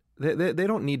that. They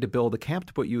don't need to build a camp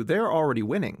to put you. They're already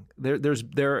winning.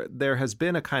 There has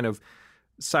been a kind of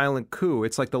silent coup.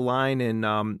 It's like the line in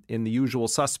The Usual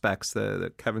Suspects,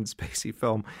 the Kevin Spacey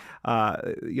film.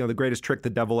 The greatest trick the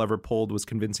devil ever pulled was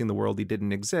convincing the world he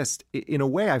didn't exist. In a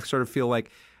way, I sort of feel like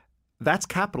that's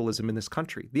capitalism in this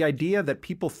country. The idea that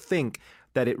people think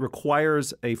that it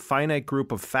requires a finite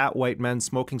group of fat white men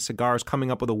smoking cigars coming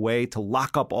up with a way to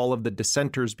lock up all of the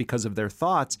dissenters because of their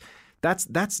thoughts,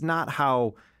 that's not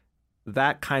how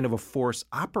that kind of a force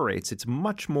operates. It's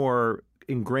much more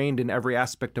ingrained in every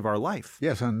aspect of our life.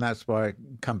 Yes, and that's why I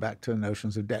come back to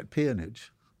notions of debt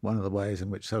peonage. One of the ways in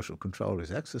which social control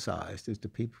is exercised is to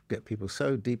get people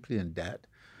so deeply in debt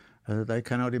that they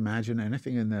cannot imagine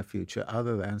anything in their future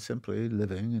other than simply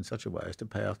living in such a way as to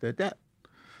pay off their debt.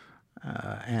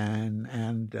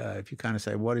 If you kind of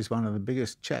say, what is one of the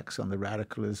biggest checks on the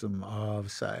radicalism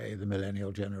of, say, the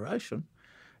millennial generation,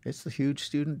 it's the huge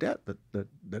student debt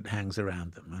that hangs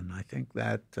around them. And I think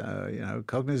that,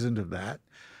 cognizant of that,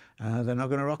 they're not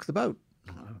going to rock the boat.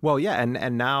 Well, yeah,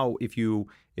 and now if you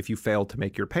fail to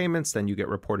make your payments, then you get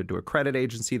reported to a credit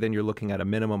agency. Then you're looking at a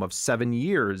minimum of 7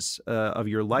 years of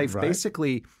your life,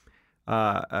 basically,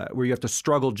 where you have to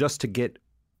struggle just to get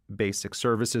basic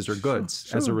services or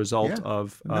goods as a result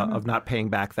of not paying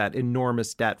back that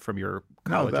enormous debt from your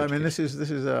college education. I mean, this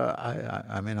is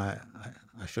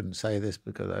I shouldn't say this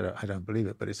because I don't believe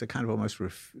it, but it's a kind of almost a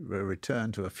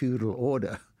return to a feudal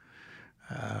order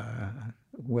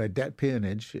where debt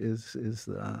peonage is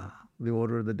the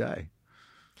order of the day.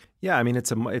 Yeah, I mean,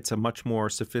 it's a much more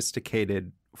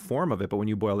sophisticated form of it, but when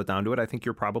you boil it down to it, I think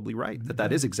you're probably right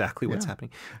that is exactly what's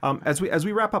happening. As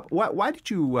we wrap up, why did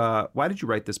you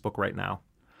write this book right now?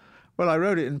 Well, I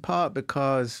wrote it in part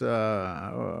because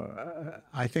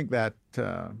I think that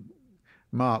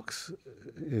Marx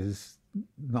is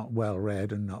not well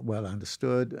read and not well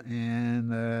understood,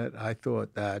 and I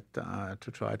thought that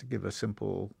to try to give a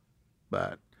simple,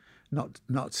 but not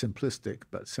simplistic,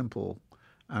 but simple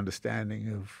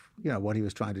understanding of what he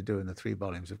was trying to do in the 3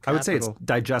 volumes of Capital. I would say it's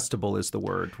digestible is the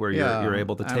word, where you're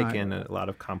able to take in a lot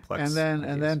of complex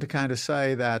and then to kind of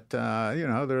say that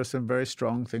there are some very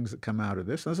strong things that come out of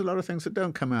this. There's a lot of things that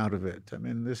don't come out of it. I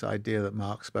mean, this idea that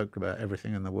Marx spoke about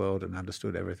everything in the world and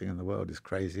understood everything in the world is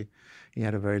crazy. He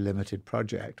had a very limited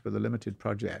project, but the limited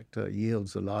project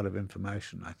yields a lot of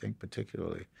information, I think,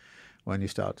 particularly when you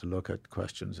start to look at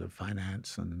questions of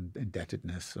finance and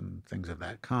indebtedness and things of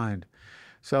that kind.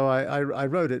 So I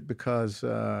wrote it because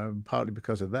partly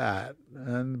because of that,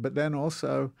 but then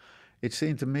also it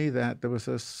seemed to me that there was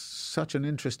such an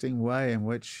interesting way in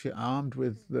which, armed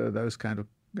with those kind of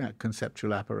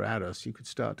conceptual apparatus, you could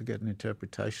start to get an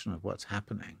interpretation of what's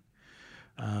happening.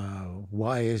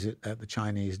 Why is it that the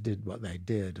Chinese did what they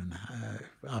did and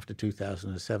after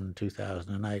 2007,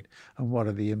 2008, and what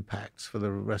are the impacts for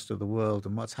the rest of the world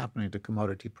and what's happening to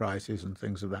commodity prices and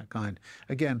things of that kind?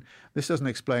 Again, this doesn't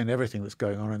explain everything that's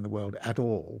going on in the world at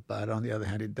all, but on the other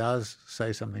hand, it does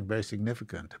say something very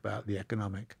significant about the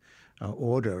economic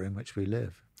order in which we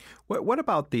live. What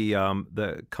about the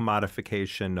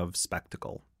commodification of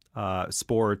spectacle?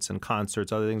 Sports and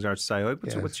concerts, other things in our society.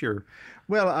 What's your view?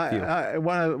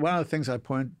 One of the things I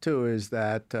point to is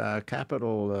that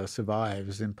capital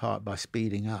survives in part by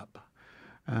speeding up,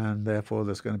 and therefore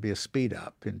there's going to be a speed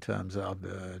up in terms of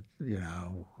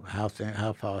how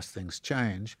fast things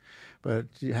change. But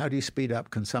how do you speed up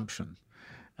consumption?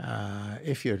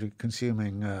 If you're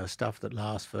consuming stuff that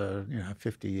lasts for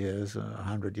 50 years,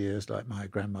 100 years, like my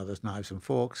grandmother's knives and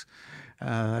forks,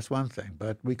 that's one thing.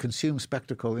 But we consume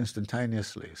spectacle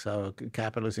instantaneously, so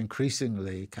capital is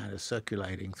increasingly kind of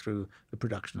circulating through the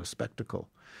production of spectacle.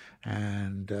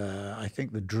 And I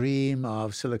think the dream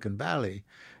of Silicon Valley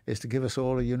is to give us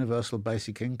all a universal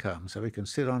basic income so we can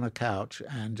sit on a couch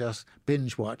and just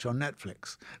binge watch on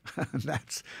Netflix.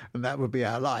 and that would be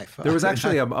our life. There was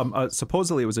actually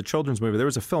supposedly it was a children's movie. There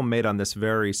was a film made on this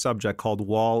very subject called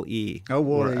Wall-E. Oh,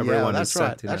 Wall-E, yeah, that's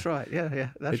right. That's right. Yeah,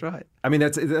 that's right. I mean,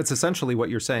 that's essentially what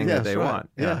you're saying that they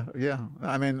want. Yeah.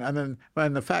 I mean, and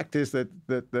the fact is that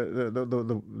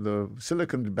the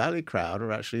Silicon Valley crowd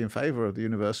are actually in favor of the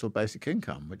universal basic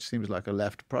income, which seems like a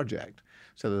left project.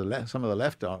 So some of the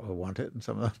left want it, and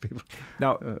some of the people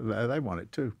now they want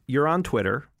it too. You're on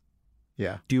Twitter.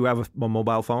 Yeah. Do you have a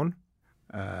mobile phone?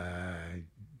 Yeah,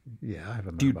 I have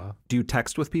a mobile. Do you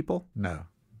text with people? No.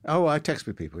 Oh, I text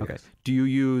with people. Okay. Yes. Do you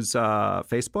use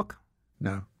Facebook?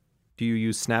 No. Do you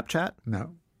use Snapchat?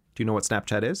 No. Do you know what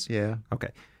Snapchat is? Yeah. Okay.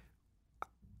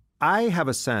 I have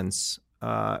a sense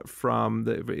from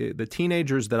the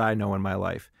teenagers that I know in my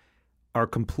life are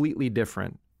completely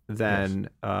different than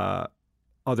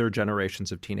other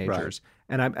generations of teenagers.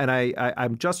 Right. And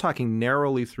I'm just talking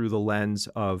narrowly through the lens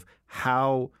of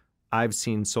how I've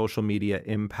seen social media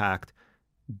impact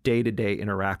day-to-day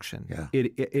interaction. Yeah.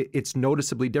 It's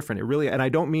noticeably different. It really, and I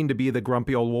don't mean to be the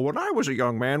grumpy old, well, when I was a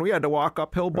young man, we had to walk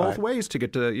uphill both ways to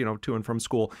get to, to and from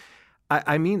school.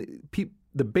 I mean,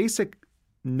 the basic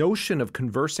notion of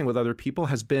conversing with other people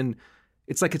has been,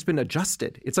 it's like it's been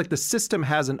adjusted. It's like the system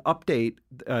has an update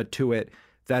to it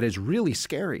that is really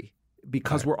scary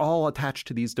because we're all attached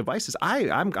to these devices.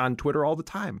 I'm on Twitter all the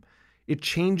time. It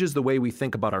changes the way we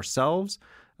think about ourselves,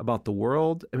 about the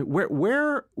world. I mean,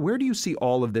 where do you see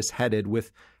all of this headed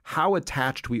with how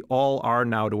attached we all are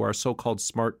now to our so-called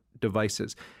smart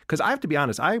devices? Because I have to be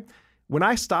honest, when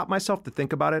I stop myself to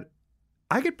think about it,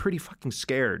 I get pretty fucking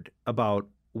scared about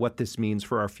what this means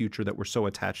for our future that we're so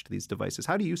attached to these devices.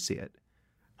 How do you see it?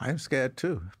 I'm scared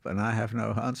too, but I have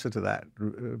no answer to that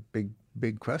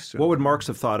big question. What would Marx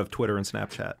have thought of Twitter and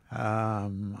Snapchat?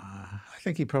 I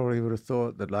think he probably would have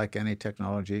thought that, like any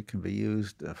technology, it can be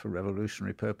used for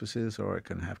revolutionary purposes, or it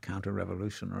can have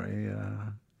counter-revolutionary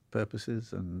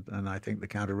purposes. And I think the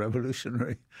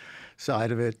counter-revolutionary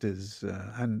side of it is,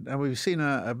 and we've seen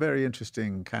a very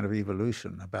interesting kind of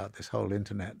evolution about this whole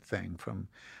internet thing from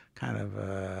kind of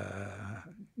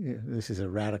this is a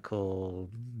radical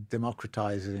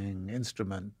democratizing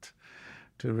instrument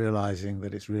to realizing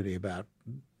that it's really about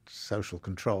social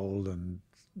control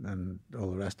and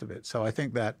all the rest of it. So I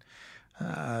think that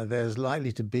there's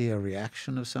likely to be a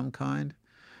reaction of some kind.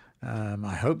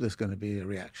 I hope there's going to be a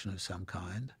reaction of some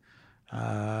kind.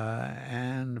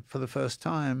 And for the first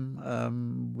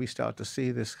time, we start to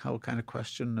see this whole kind of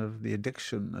question of the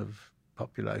addiction of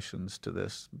populations to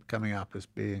this coming up as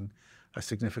being a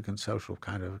significant social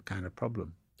kind of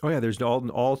problem. Oh yeah, there's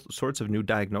all sorts of new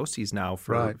diagnoses now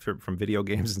from video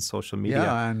games and social media.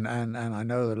 Yeah, and I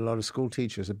know that a lot of school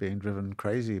teachers are being driven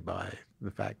crazy by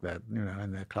the fact that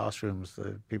in their classrooms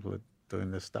the people are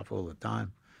doing this stuff all the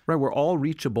time. Right, we're all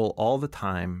reachable all the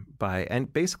time by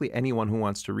basically anyone who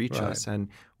wants to reach us, and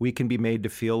we can be made to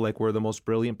feel like we're the most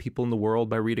brilliant people in the world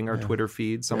by reading our Twitter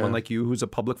feed. Someone like you who's a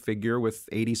public figure with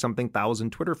 80-something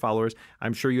thousand Twitter followers,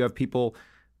 I'm sure you have people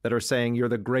that are saying you're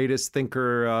the greatest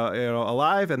thinker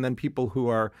alive, and then people who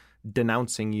are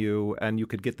denouncing you, and you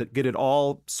could get it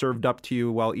all served up to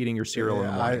you while eating your cereal in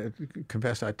the morning. I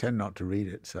confess I tend not to read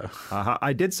it. So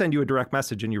I did send you a direct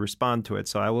message and you respond to it.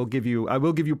 So I will give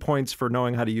you points for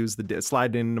knowing how to use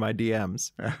slide into my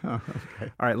DMs.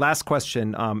 Okay. All right, last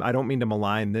question. I don't mean to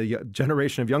malign the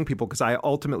generation of young people, because I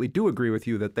ultimately do agree with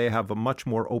you that they have a much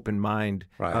more open mind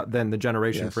than the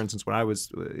generation, for instance, when I was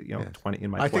 20 in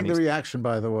my 20s. I think the reaction,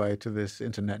 by the way, to this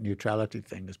internet neutrality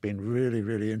thing has been really,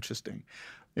 really interesting.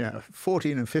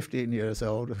 14 and 15 years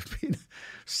old have been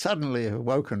suddenly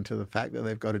awoken to the fact that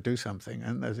they've got to do something.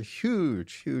 And there's a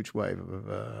huge, huge wave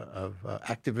of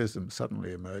activism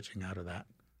suddenly emerging out of that.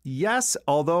 Yes,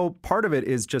 although part of it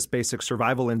is just basic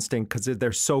survival instinct because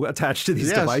they're so attached to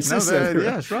these devices.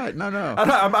 Yes, right. No.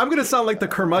 I'm going to sound like the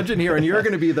curmudgeon here, and you're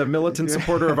going to be the militant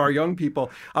supporter of our young people.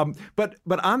 But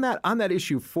on that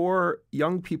issue, for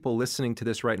young people listening to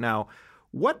this right now,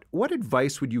 what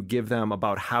advice would you give them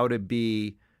about how to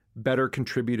be better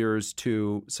contributors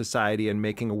to society and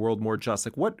making a world more just?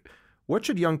 Like what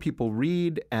should young people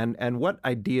read, and what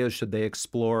ideas should they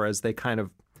explore as they kind of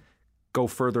go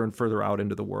further and further out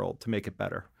into the world to make it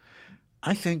better?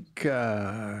 I think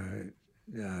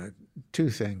two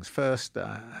things. First,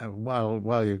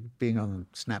 while you're being on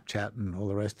Snapchat and all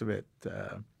the rest of it,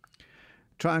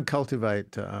 try and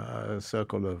cultivate a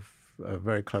circle of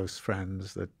very close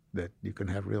friends that you can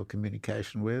have real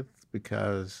communication with,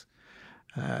 because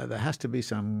there has to be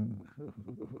some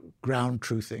ground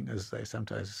truthing, as they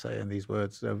sometimes say in these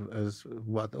words, as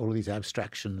what all these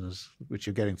abstractions which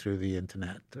you're getting through the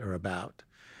internet are about.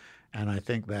 And I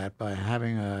think that by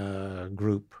having a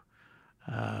group,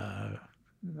 a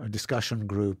discussion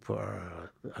group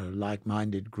or a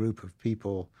like-minded group of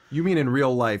people. You mean in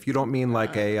real life? You don't mean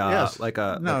like a yes. like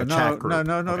a chat group?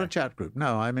 No, not a chat group.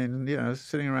 No, I mean,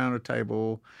 sitting around a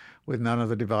table with none of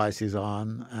the devices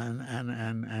on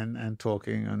and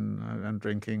talking and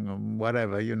drinking or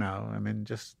whatever, I mean,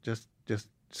 just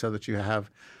so that you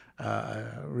have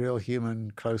real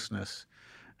human closeness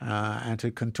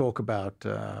and can talk about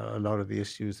a lot of the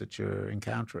issues that you're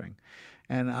encountering.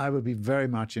 And I would be very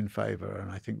much in favor,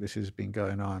 and I think this has been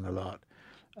going on a lot,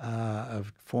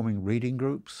 of forming reading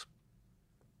groups.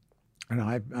 And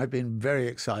I've been very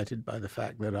excited by the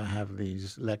fact that I have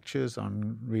these lectures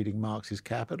on reading Marx's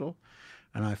Capital,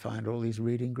 and I find all these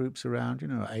reading groups around,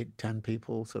 8, 10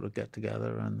 people sort of get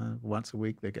together, and once a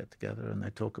week they get together and they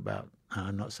talk about,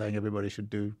 I'm not saying everybody should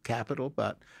do Capital,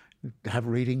 but have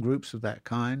reading groups of that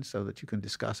kind so that you can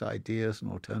discuss ideas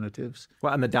and alternatives.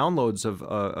 Well, and the downloads of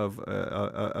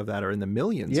that are in the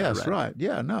millions. Yes, right.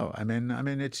 Yeah, no. I mean,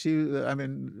 it's you. I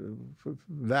mean,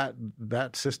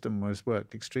 that system has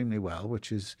worked extremely well,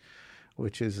 which is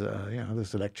there's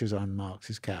the lectures on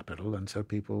Marx's Capital, and so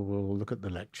people will look at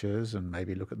the lectures and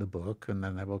maybe look at the book, and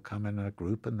then they will come in a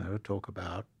group and they will talk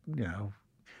about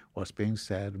what's being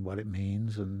said and what it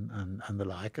means and the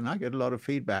like. And I get a lot of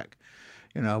feedback.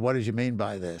 What did you mean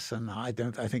by this? And I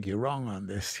think you're wrong on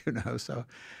this. So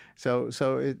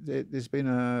it's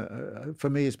been for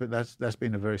me that's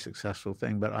been a very successful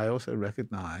thing. But I also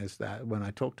recognize that when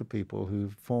I talk to people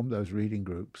who've formed those reading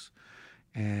groups,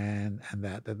 and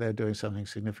that they're doing something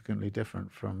significantly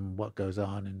different from what goes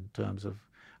on in terms of.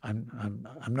 I'm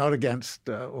not against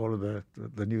all of the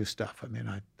new stuff. I mean,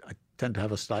 I tend to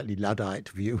have a slightly Luddite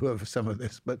view of some of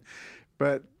this, but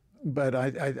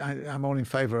I'm all in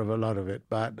favor of a lot of it.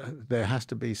 But there has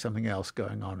to be something else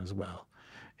going on as well,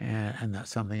 and that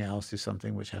something else is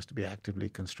something which has to be actively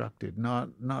constructed, not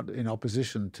in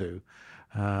opposition to,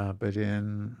 but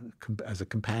as a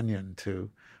companion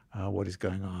to what is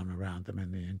going on around them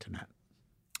in the internet.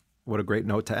 What a great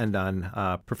note to end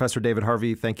on. Professor David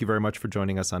Harvey, thank you very much for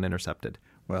joining us on Intercepted.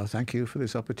 Well, thank you for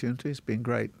this opportunity. It's been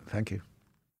great. Thank you.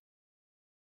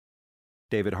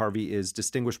 David Harvey is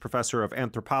Distinguished Professor of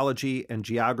Anthropology and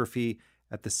Geography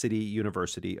at the City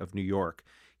University of New York.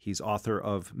 He's author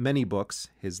of many books.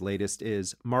 His latest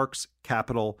is Marx,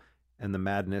 Capital, and the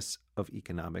Madness of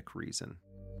Economic Reason.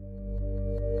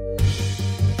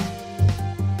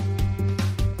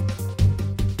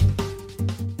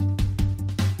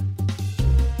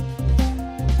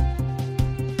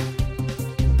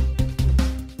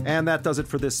 And that does it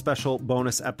for this special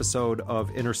bonus episode of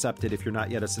Intercepted. If you're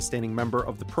not yet a sustaining member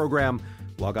of the program,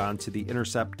 log on to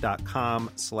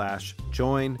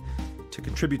theintercept.com/join to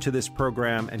contribute to this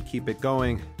program and keep it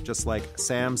going, just like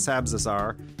Sam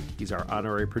Sabzazar. He's our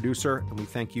honorary producer, and we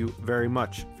thank you very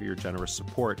much for your generous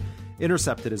support.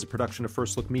 Intercepted is a production of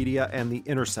First Look Media and The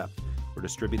Intercept. We're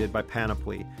distributed by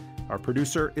Panoply. Our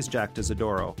producer is Jack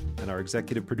Desidoro, and our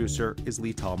executive producer is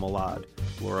Lital Malad.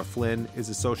 Laura Flynn is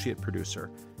associate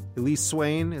producer. Elise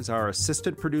Swain is our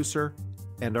assistant producer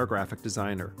and our graphic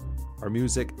designer. Our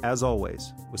music, as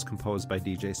always, was composed by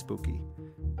DJ Spooky.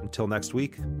 Until next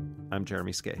week, I'm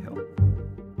Jeremy Scahill.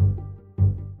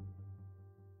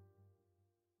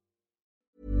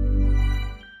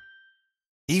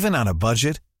 Even on a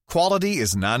budget, quality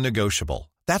is non-negotiable.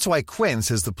 That's why Quince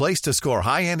is the place to score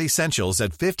high-end essentials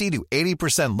at 50 to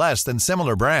 80% less than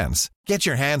similar brands. Get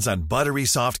your hands on buttery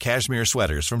soft cashmere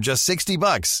sweaters from just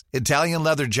 $60, Italian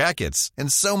leather jackets,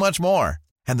 and so much more.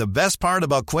 And the best part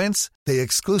about Quince, they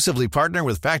exclusively partner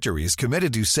with factories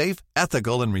committed to safe,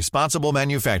 ethical, and responsible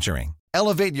manufacturing.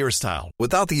 Elevate your style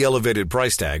without the elevated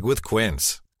price tag with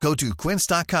Quince. Go to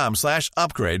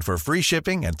quince.com/upgrade for free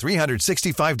shipping and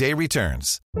 365-day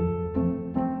returns.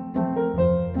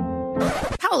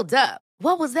 Hold up.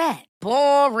 What was that?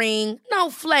 Boring.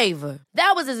 No flavor.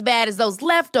 That was as bad as those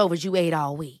leftovers you ate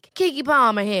all week. Keke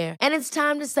Palmer here, and it's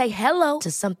time to say hello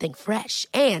to something fresh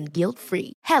and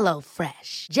guilt-free.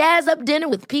 HelloFresh. Jazz up dinner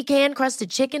with pecan-crusted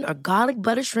chicken or garlic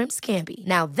butter shrimp scampi.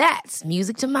 Now that's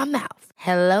music to my mouth.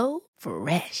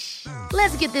 HelloFresh.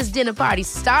 Let's get this dinner party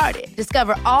started.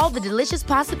 Discover all the delicious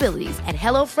possibilities at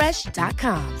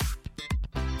HelloFresh.com.